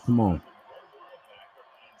right now. Come on.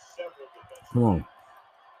 Come on.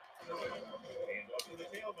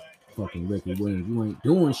 Fucking Ricky Williams. You ain't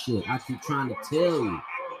doing shit. I keep trying to tell you.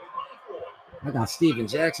 I got Steven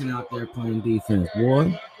Jackson out there playing defense,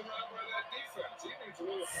 boy.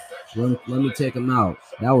 Let me take him out.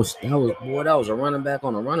 That was a running back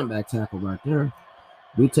on a running back tackle right there.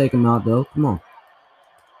 We take him out though. Come on.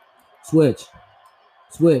 Switch.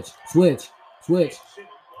 Switch. Switch. Switch.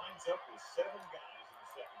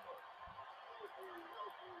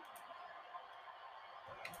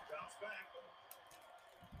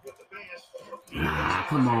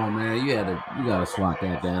 Come on, man. You gotta swat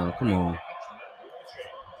that down. Come on.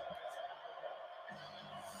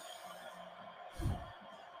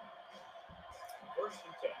 First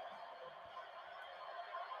and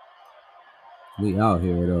 10. We out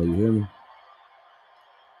here though, you hear me?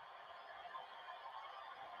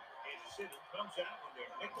 Kansas City comes out with their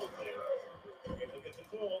nickel player. And look at the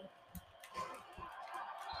ball.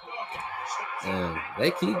 Yeah,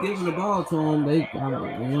 they keep giving the ball to him. Hey.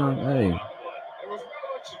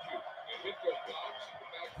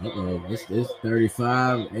 Uh-oh, it's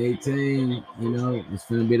 35-18. You know, it's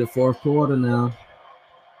gonna be the fourth quarter now.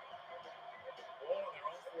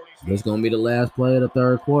 This gonna be the last play of the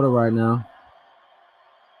third quarter right now.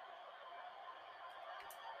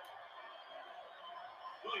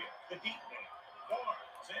 Williams, the deep man. Barr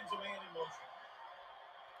sends a man in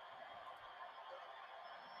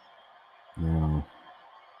motion. No,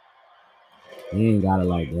 you ain't got it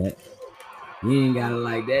like that. You ain't got it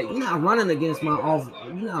like that. You're not running against my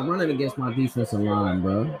You're not running against my defensive line,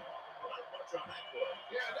 bro. Not much on that play.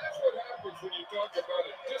 Yeah, that's what happens when you talk about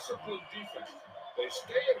a disciplined defense. They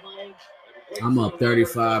stay at home and wait I'm for up the runner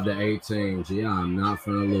to 35-18. Gee, I'm not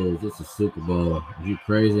finna lose. This is Super Bowl. Are you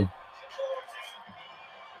crazy?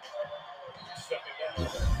 Second down.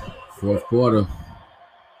 Fourth quarter.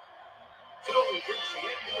 So we reach the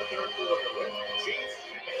end of the third quarter. Chiefs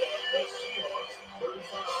and the Seahawks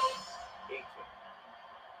 35-18.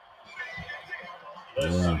 The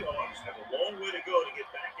Yeah. Seahawks have a long way to go to get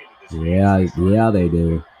back into this game. Yeah, they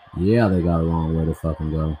do. Yeah, they got a long way to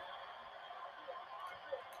fucking go.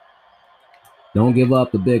 Don't give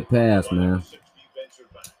up the big pass, man. 6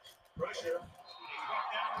 defensive backs. Pressure.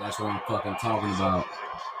 That's what I'm fucking talking about. Number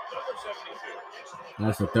 72.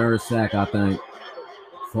 That's the third sack, I think.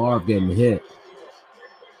 Favre getting hit.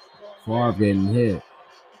 3rd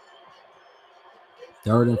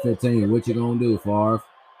and 15. What you gonna do, Favre?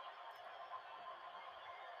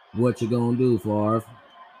 What you gonna do, Favre?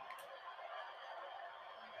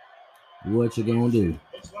 What you gonna do?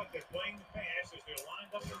 Looks like they're playing the pass as they're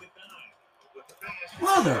lined up for the dime. With the pass.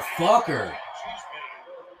 Motherfucker. She's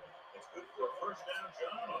made. It's good for a first down,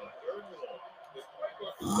 John, on a 3rd and long.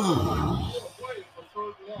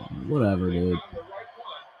 Whatever, dude. on the right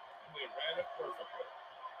one, and they ran it perfectly.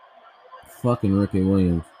 Fucking Ricky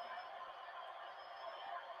Williams.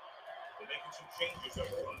 They're making some changes up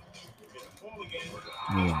front. Get the ball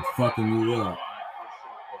again. Yeah, fucking you up.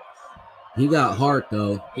 He got heart,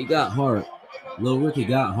 though. He got heart. Lil Ricky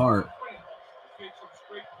got heart.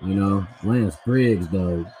 You know, Lance Briggs,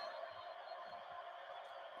 though.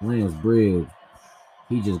 Lance Briggs.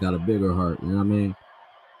 He just got a bigger heart. You know what I mean?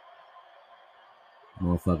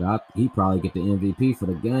 Motherfucker, he probably get the MVP for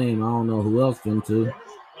the game. I don't know who else can to.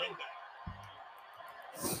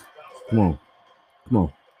 Come on.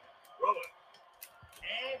 Rolling.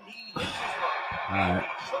 And he hits his All right.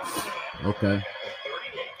 Okay.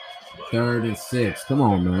 3rd and 6. Come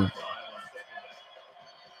on, man.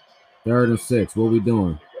 3rd and 6. What we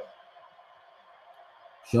doing?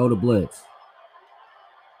 Show the blitz.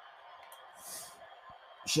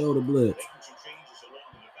 Show the blitz.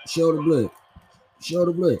 Show the blitz. Show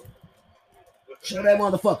the blitz. Show that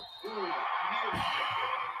motherfucker.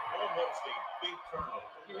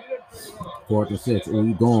 4th and 6. Oh,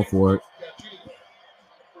 you going for it?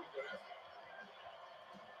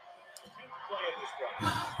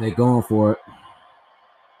 They going for it.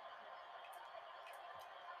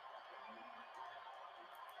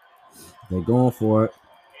 They going for it.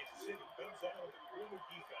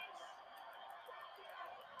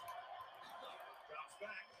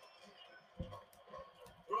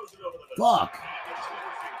 Fuck.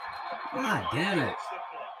 God damn it.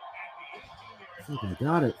 I think I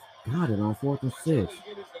got it. Got it on 4th and 6.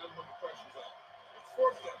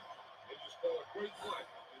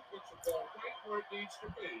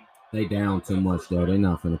 They down too much, though. They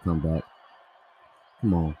not finna come back.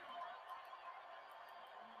 Come on.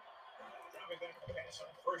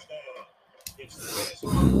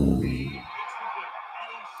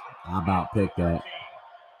 I about picked that.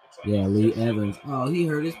 Yeah, Lee Evans. Oh, he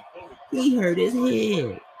hurt his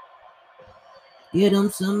head. Get him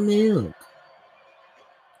some milk.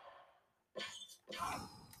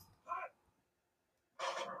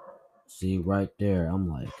 See right there, I'm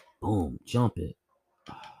like, boom, jump it.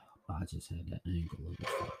 I just had that angle of the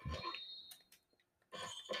fucking.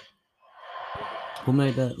 Who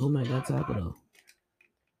made that tackle though?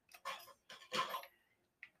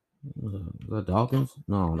 Was that Dawkins?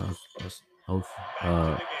 No, that's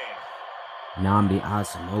Nnamdi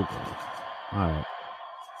Asomugha. All right.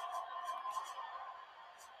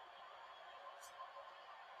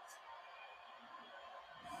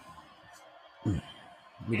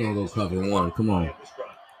 We're gonna go cover one. Come on.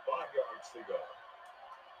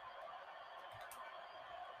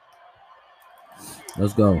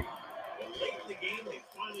 Let's go.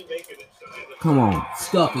 Come on.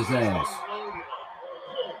 Stuff his ass.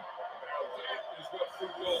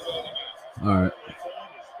 All right.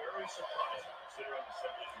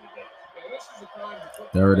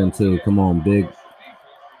 3rd and 2. Come on, big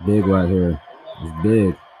right here. It's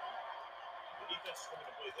big.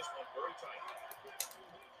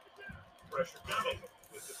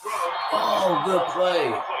 Oh, good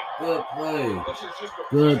play. Good play.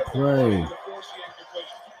 Good play.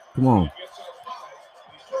 Come on.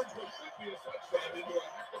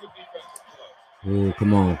 Oh,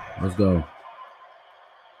 come on. Let's go.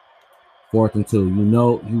 4th and 2. You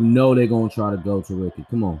know they're gonna try to go to Ricky.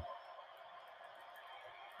 Come on.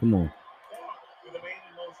 Come on.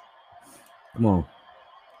 Come on.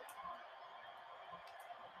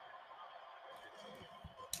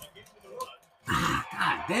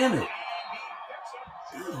 God damn it.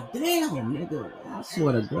 God damn, nigga. I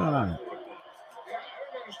swear to God.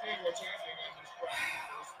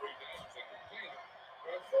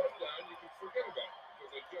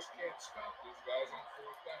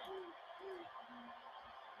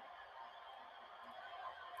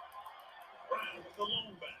 The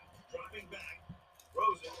long back, dropping back.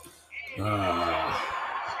 Rosen records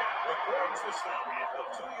the stop at the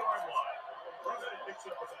 2-yard line. Rosen picks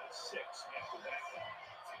up about 6 after that.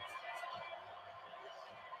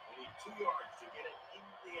 They need 2 yards to get it in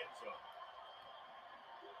the end zone.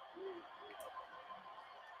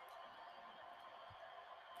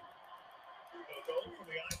 They'll go from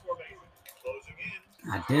the I formation. Closing in.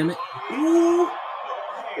 God damn it. Ooh.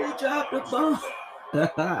 He dropped the ball.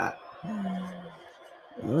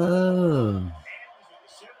 Oh. Only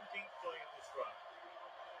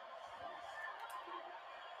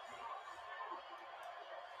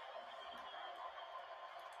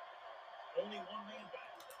one man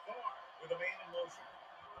back. Carr with a man in motion.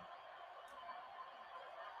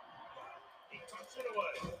 He tucks it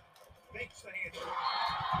away. Makes the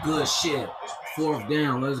handoff. Good shit. 4th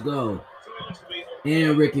down. Let's go.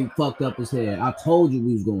 And Ricky fucked up his head. I told you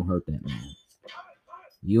we was gonna hurt that man.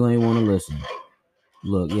 You ain't want to listen.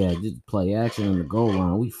 Look, yeah, just play action in the goal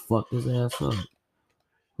line. We fucked his ass up.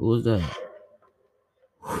 Who was that?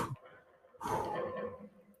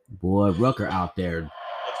 Boy, Rucker out there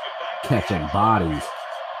catching bodies.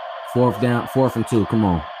 4th down, 4th and 2. Come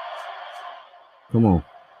on. Come on.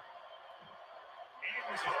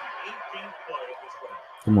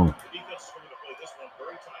 Come on.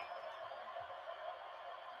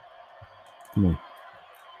 Come on.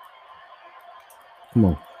 Come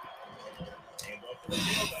on.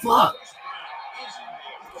 Fuck.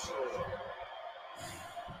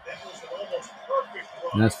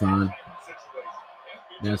 That's fine.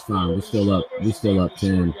 That's fine. We still up. We still up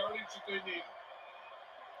 10.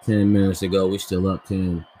 10 minutes to go. We still up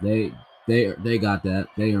 10. They got that.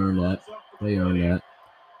 They earned that. They earned that.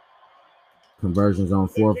 Conversions on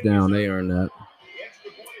 4th down. They earned that.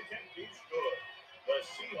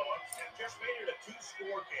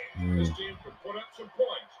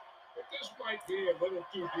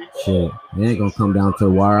 Shit, they ain't gonna come down to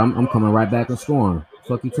the wire. I'm coming right back and scoring.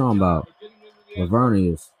 Fuck you talking about?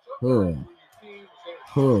 Lavernius. Hood.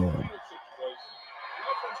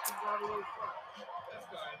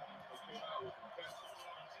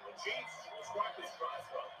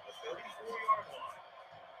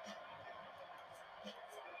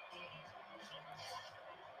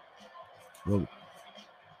 Well,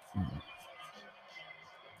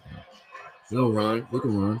 we'll run. We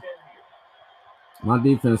can run. My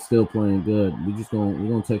defense still playing good. We're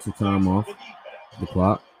gonna take some time off the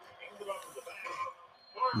clock.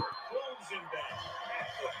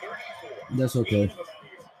 That's okay.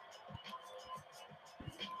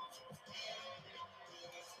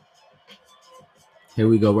 Here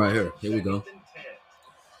we go, right here. Here we go.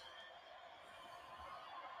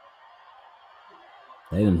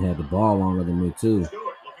 They didn't have the ball longer than me too.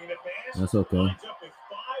 That's okay.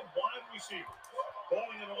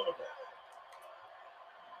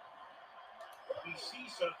 We see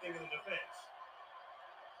something in the defense.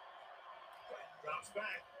 Drops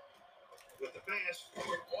back with the pass.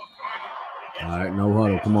 All right, no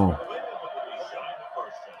huddle. Come on.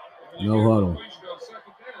 No huddle.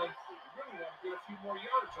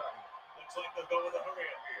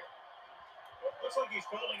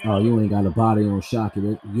 Oh, you ain't got a body on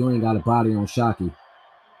Shockey. You ain't got a body on Shockey.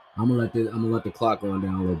 I'm gonna let the clock run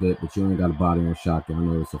down a little bit, but you ain't got a body on Shockey. I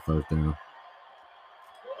know it's a 1st down.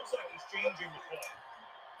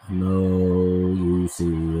 I know you see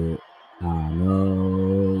it. I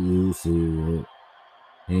know you see it.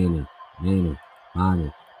 Ain't it,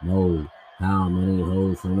 money, no. How many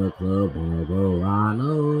hoes from the club wanna go? I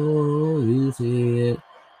know you see it.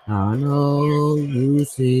 I know you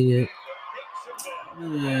see it.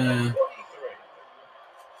 Yeah.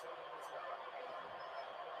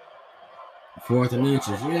 4th and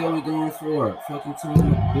inches. Yeah, we going for it. Fucking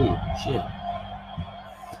time. Ooh, shit.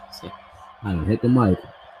 I done hit the mic.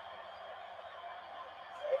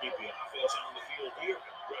 Keep the offense on the field here.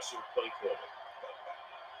 Aggressive play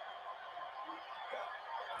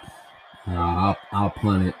calling. I'll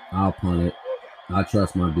punt it. I'll punt it. I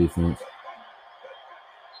trust my defense.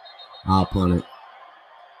 I'll punt it.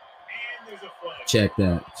 And there's a flag. Check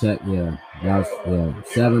that. Check, yeah. That's,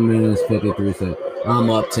 7 minutes, 53 seconds. I'm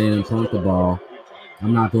up 10. Punt the ball.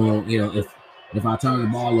 I'm not going, if I turn the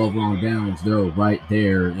ball over on downs, they're right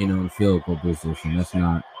there, in field goal position. That's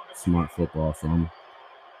not smart football. So I'm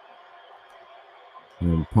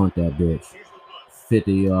going to punt that bitch.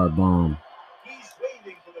 50-yard bomb. He's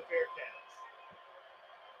waiting for the fair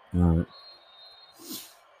catch. All right.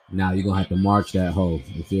 Now you're going to have to march that hole.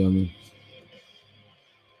 You feel me?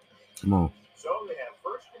 Come on. So they have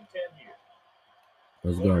 1st and 10 here.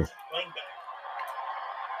 Let's go. Playing back.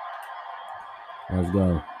 Let's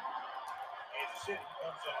go. Kansas City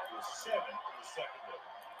comes out with 7 in the secondary.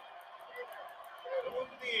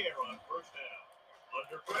 Going to the air on 1st down.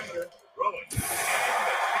 Under pressure, throwing.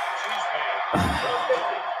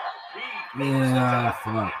 Yeah,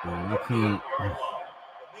 fuck, man. I can't.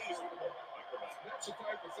 That's the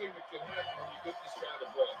type of thing that can happen when you get this kind of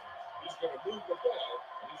ball. He's going to move the ball,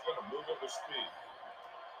 and he's going to move it with speed.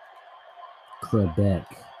 Quebec.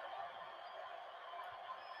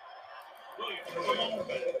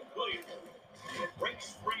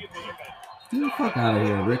 Breaks free of the defense. Get the fuck out of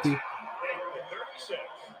here, Ricky. 36.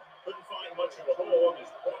 Couldn't find much of a hole. Is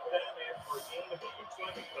brought down there for a gain of it looks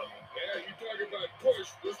like a couple. Yeah, you talk about push.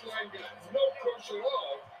 This line got no push at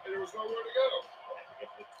all, and there was nowhere to go. Get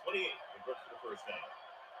to 28 and gets the 1st down.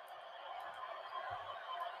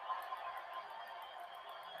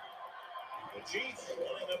 The Chiefs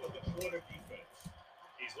line up with the quarter defense.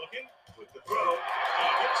 He's looking with the throw. He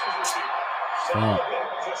hits his receiver.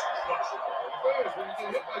 Just crushes it. The thing is, when you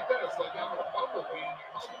get hit like that, it's like having a bumblebee in your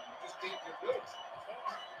helmet. You just can't get rid of it.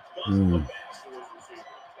 Doesn't look back to his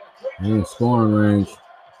receiver. In scoring range. So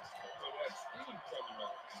that speed coming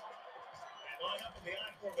up. And line up in the I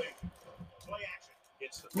formation. Play action.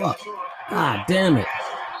 Gets the Fuck. passer off. God damn it.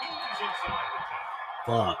 He's inside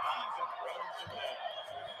the 10. Fuck. Leaves him, runs him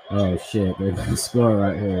down. Oh, shit. They're going to score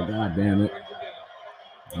right here. God damn it.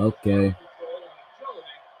 Okay.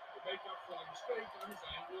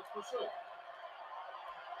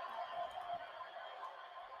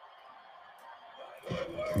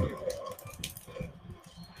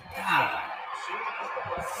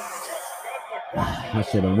 I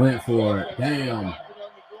should have went for it. Damn.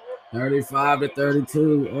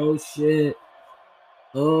 35-32. Oh, shit.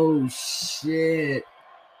 Oh, shit.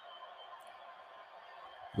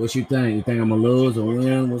 What you think? You think I'm going to lose or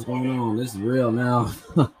win? What's going on? This is real now.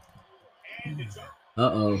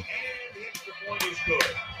 Uh-oh.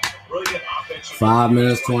 5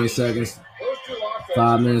 minutes, 20 seconds.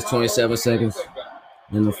 5 minutes, 27 seconds.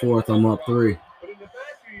 In the 4th, I'm up 3.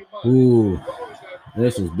 Ooh.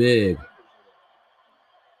 This is big.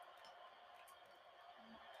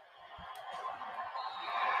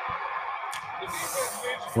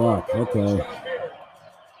 Fuck, okay.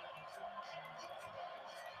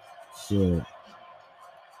 Shit.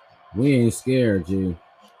 We ain't scared, G.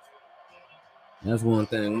 That's one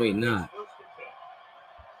thing we not.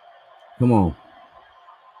 Come on.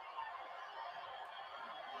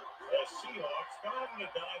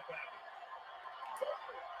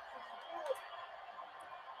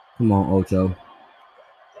 Come on, Ocho.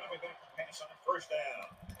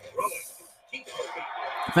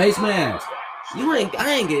 Face mask. I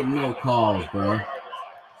ain't getting no calls, bro.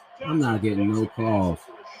 I'm not getting no calls.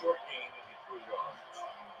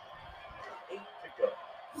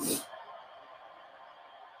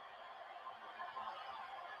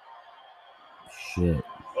 Shit. The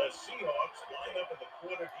Seahawks line up in the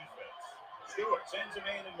quarter defense. Stewart sends a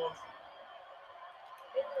man in motion.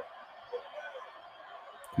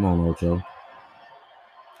 Come on, Ocho.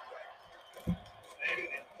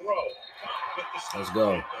 Let's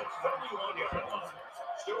go.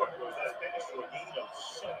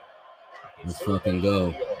 Let's fucking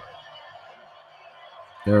go.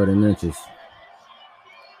 3rd and inches.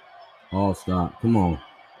 All stop. Come on. The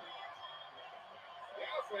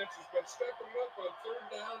offense has been stepping up on 3rd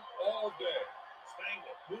down all day.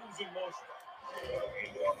 Spangler moves in motion.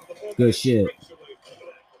 Good shit.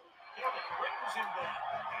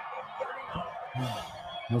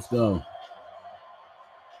 Let's go.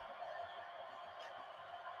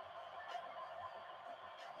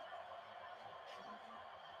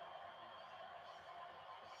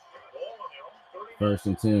 First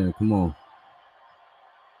and 10. Come on.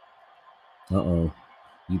 Uh-oh.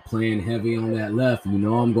 You playing heavy on that left. You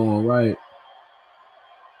know I'm going right.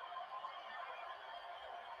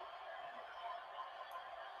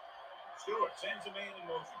 Stewart sends a man in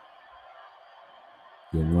motion.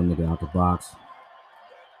 Getting one nigga out the box.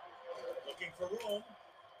 Looking for room.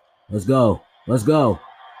 Let's go. Let's go.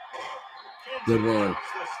 Good one. This time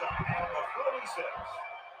at the 46.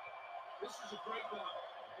 This is a great line.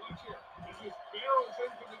 Watch here. He just barrels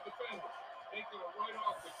into the defender, taking it right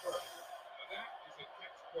off the turf. Now that is a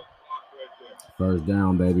textbook block right there. First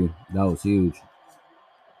down, baby. That was huge.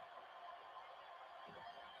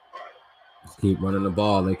 Just keep running the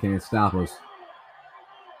ball. They can't stop us.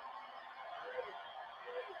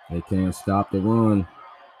 They can't stop the run.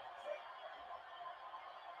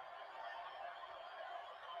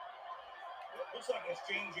 Looks like he's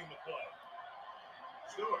changing the play.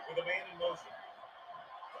 Stewart with a man in motion.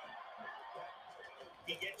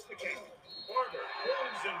 He gets the kick. Barber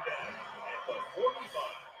pulls him down at the 45.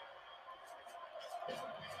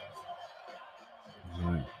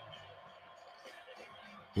 All right.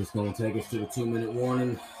 Just going to take us to the 2-minute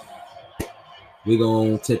warning. We're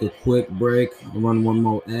going to take a quick break and run one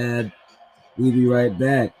more ad. We'll be right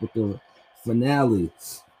back with the finale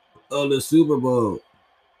of the Super Bowl.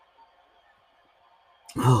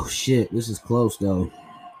 Oh, shit. This is close, though.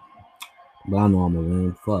 But I know I'm going to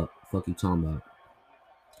win. Fuck you talking about.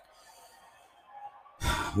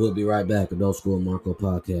 We'll be right back. Adult School Marco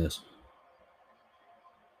Podcast.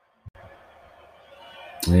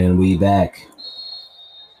 And we back.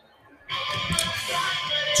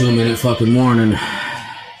 2-minute fucking warning. 2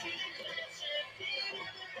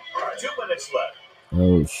 minutes left.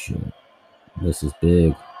 Oh, shit. This is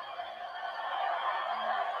big.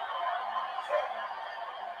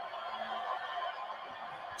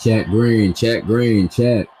 Check green, check green,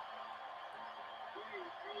 check.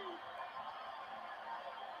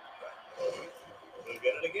 We'll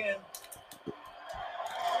get it again.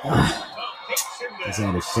 Just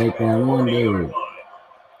had to shake that one, dude.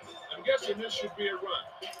 I'm guessing this should be a run.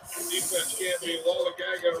 Defense can't be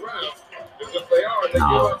lollygagging around. Because if they are, they give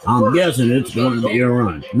No, up the I'm first. guessing it's going to be a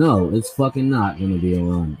run. No, it's fucking not going to be a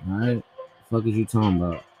run. All right? Fuck is you talking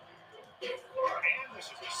about? And this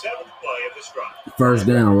is the 7th play of this drive. First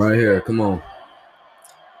down right here. Come on.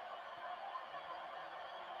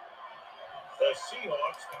 The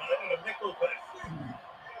Seahawks come out in a nickel pack.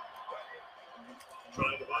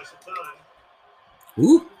 Trying to buy some time.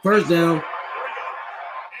 Ooh, first down. Here we go.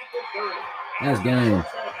 At the 30. That's game. At the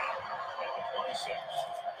 26.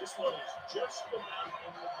 This one is just about in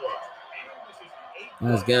the books. And this is the 8th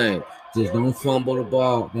That's play. game. Just don't fumble the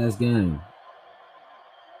ball. That's game.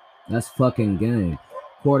 That's fucking game.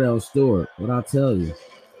 Cordell Stewart, what I tell you? With a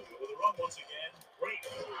run once again. Great.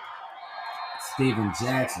 Steven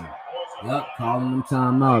Jackson. Yup, calling them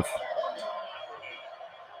timeouts.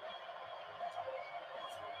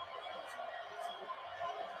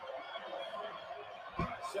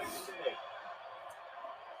 Second and 8.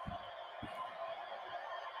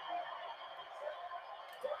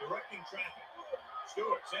 Directing traffic.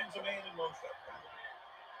 Stewart sends a man in motion.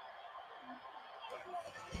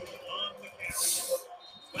 On the carry.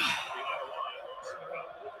 Behind the line.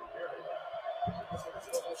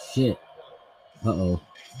 Shit. Uh-oh.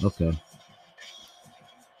 Okay.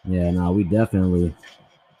 Yeah, no, we definitely...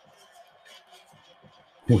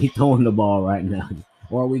 We throwing the ball right now.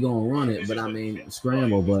 Or we going to run it, but I mean,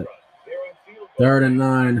 scramble, but... They're in field goal. 3rd and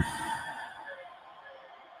 9. The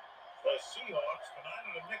Seahawks come out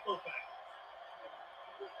in a nickel pack.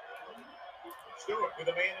 Stewart with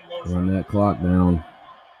a man in motion. Run that clock down.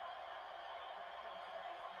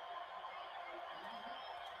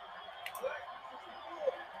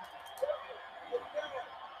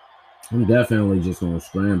 I'm definitely just going to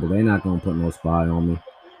scramble. They're not going to put no spy on me.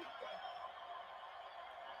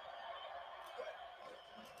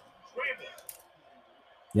 Scrambling.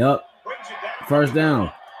 Yep. Brings it down. First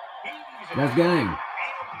down. He's That's in. game. And he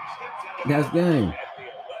steps out That's game. at the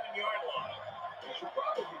 11-yard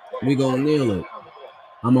line. We going to kneel it.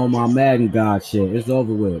 I'm on my Madden God shit. It's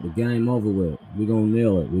over with. The game over with. We going to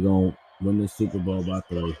kneel it. We going to win this Super Bowl by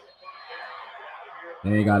 3.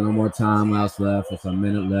 They ain't got no more timeouts left. It's a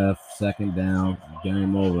minute left. 2nd down.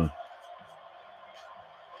 Game over.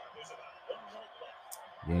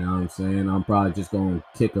 You know what I'm saying? I'm probably just going to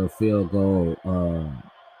kick a field goal or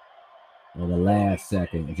the last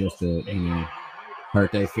second just to,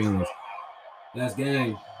 hurt their feelings. That's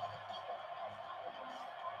game.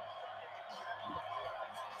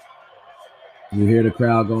 You hear the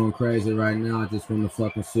crowd going crazy right now. I just won the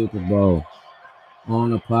fucking Super Bowl on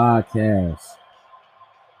the podcast.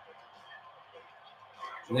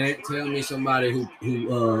 Tell me somebody who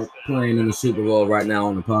playing in the Super Bowl right now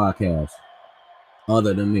on the podcast,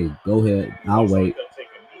 other than me. Go ahead, I'll wait. They'll take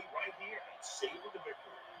a knee right here and savor the victory.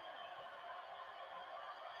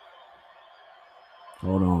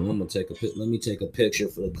 Hold on, I'm gonna take a pic. Let me take a picture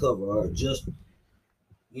for the cover art. Just,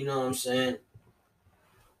 you know what I'm saying?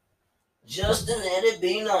 Just to let it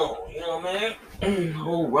be known. You know what I mean?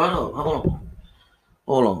 Hold right up.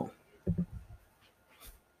 Hold on.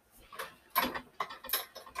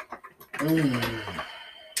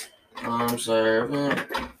 I'm serving.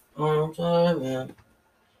 I'm serving.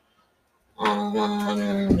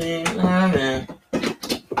 I'm serving.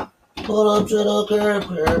 Pull up to the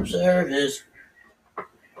curb service.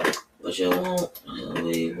 But you won't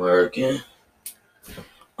be working.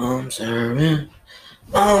 I'm serving.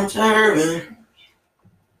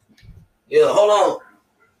 Yeah, hold on.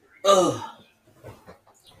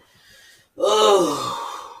 Oh.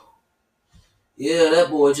 Yeah, that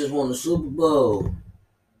boy just won the Super Bowl.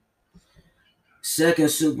 Second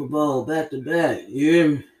Super Bowl back to back. You hear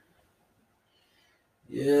me?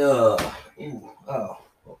 Yeah. Ooh, oh,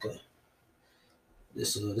 okay.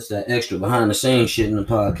 This that extra behind the scenes shit in the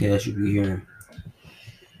podcast you be hearing.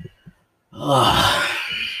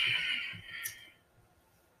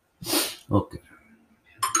 Okay.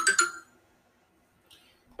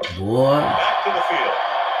 Boy. Back to the field.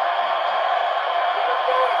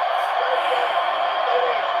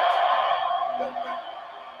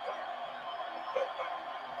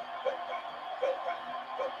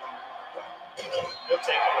 He'll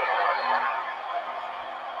take it.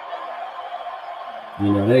 You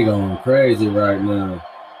know, they going crazy right now.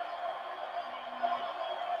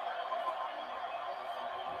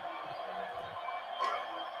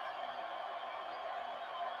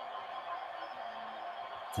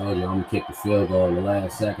 Told you I'm gonna kick the field goal in the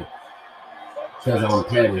last second. Because I'm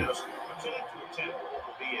petty. Continue to attempt what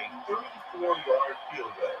will be a 34-yard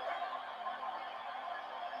field goal.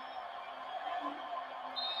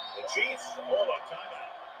 The Chiefs all on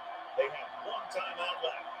timeout. They have one timeout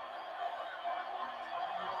left.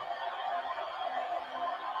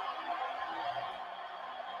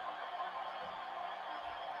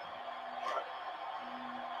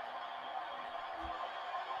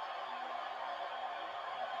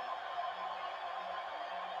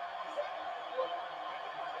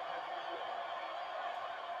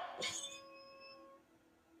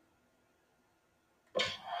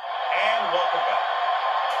 And welcome back.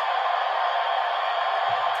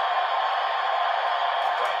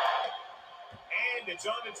 And it's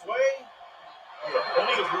on its way. You have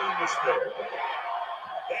plenty of room to spare.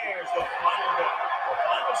 There's the final bell. The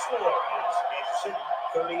final score is Kansas City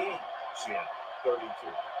 38, Seattle 32.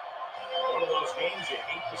 One of those games you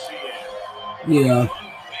hate to see end. Yeah.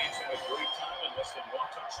 Fans had a great time and less than one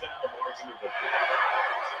touchdown, the margin of victory.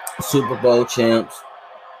 Super Bowl champs.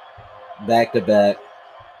 Back to back.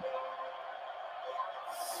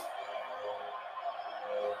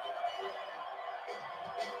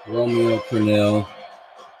 Romeo Crennel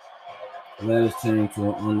led his team to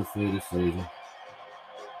an undefeated season.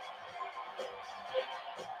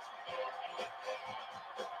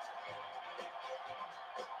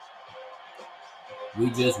 We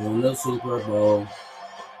just won the Super Bowl.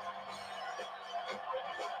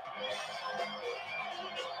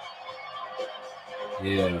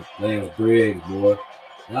 Yeah, Lance Briggs, boy.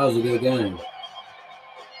 That was a good game.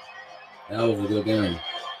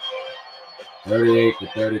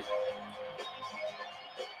 38-30.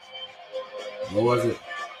 What was it?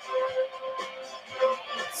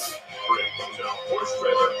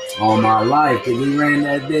 All my life, because he ran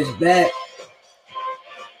that bitch back.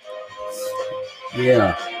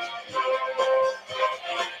 Yeah.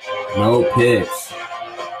 No picks.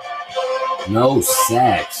 No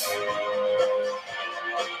sacks.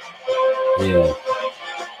 Yeah.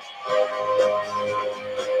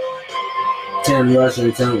 10 rushing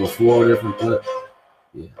attempts with 4 different players.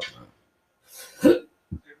 Yeah.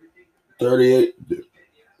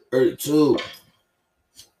 38-32.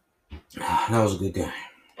 That was a good game.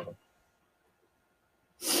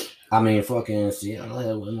 I mean, fucking Seattle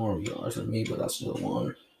had way more yards than me, but I still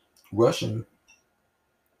won. Russian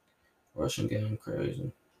game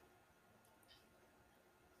crazy.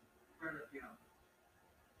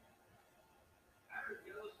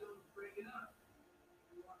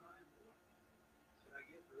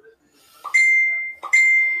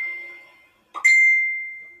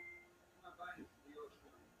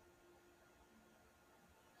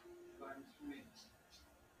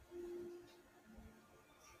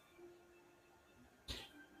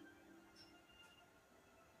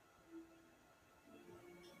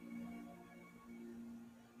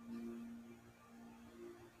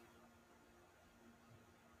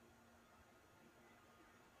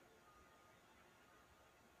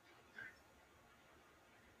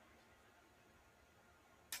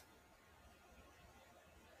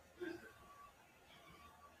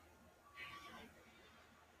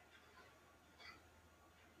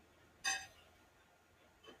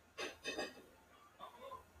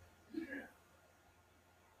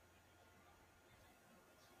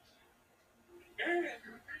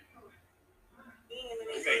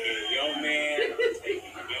 taking your man. I'm taking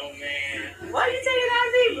your man. Why are you taking our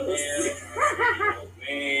neighbors?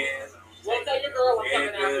 Man. Well, tell your girl I'm coming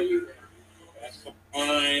after you. That's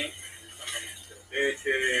fine.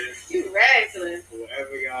 Bitches. You wrestling.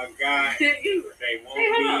 Whoever y'all got, You. they won't Hey,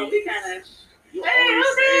 hold on. be. We kind of. You Hey, always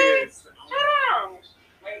okay. say this. Hold on.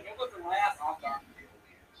 Wait, it was the last offer.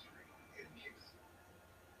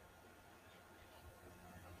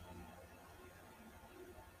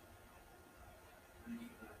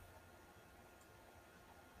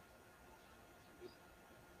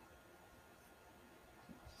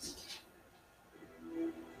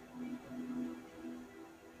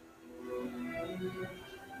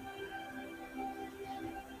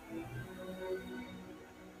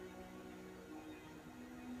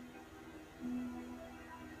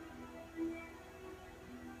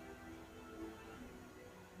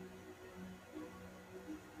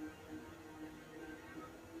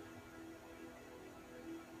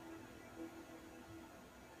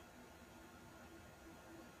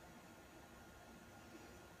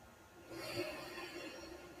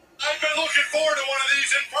 I've been looking forward to one of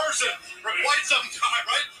these in person for quite some time,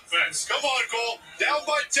 right? Thanks. Come on, Cole. Down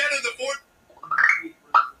by 10 in the fourth.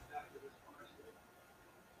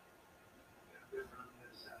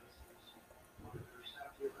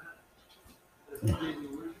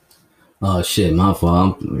 Oh shit, my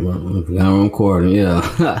fault. I'm recording.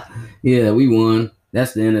 Yeah, yeah, we won.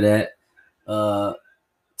 That's the end of that.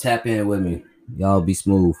 Tap in with me. Y'all be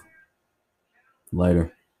smooth.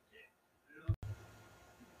 Later.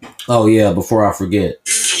 Oh yeah, before I forget.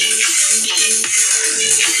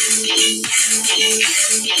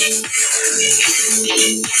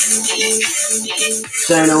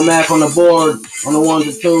 Shane O'Mac on the board, on the ones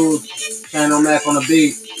and twos. Shane O'Mac on the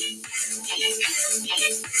beat.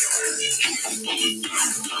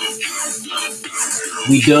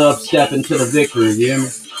 We dub step into the victory, you hear me?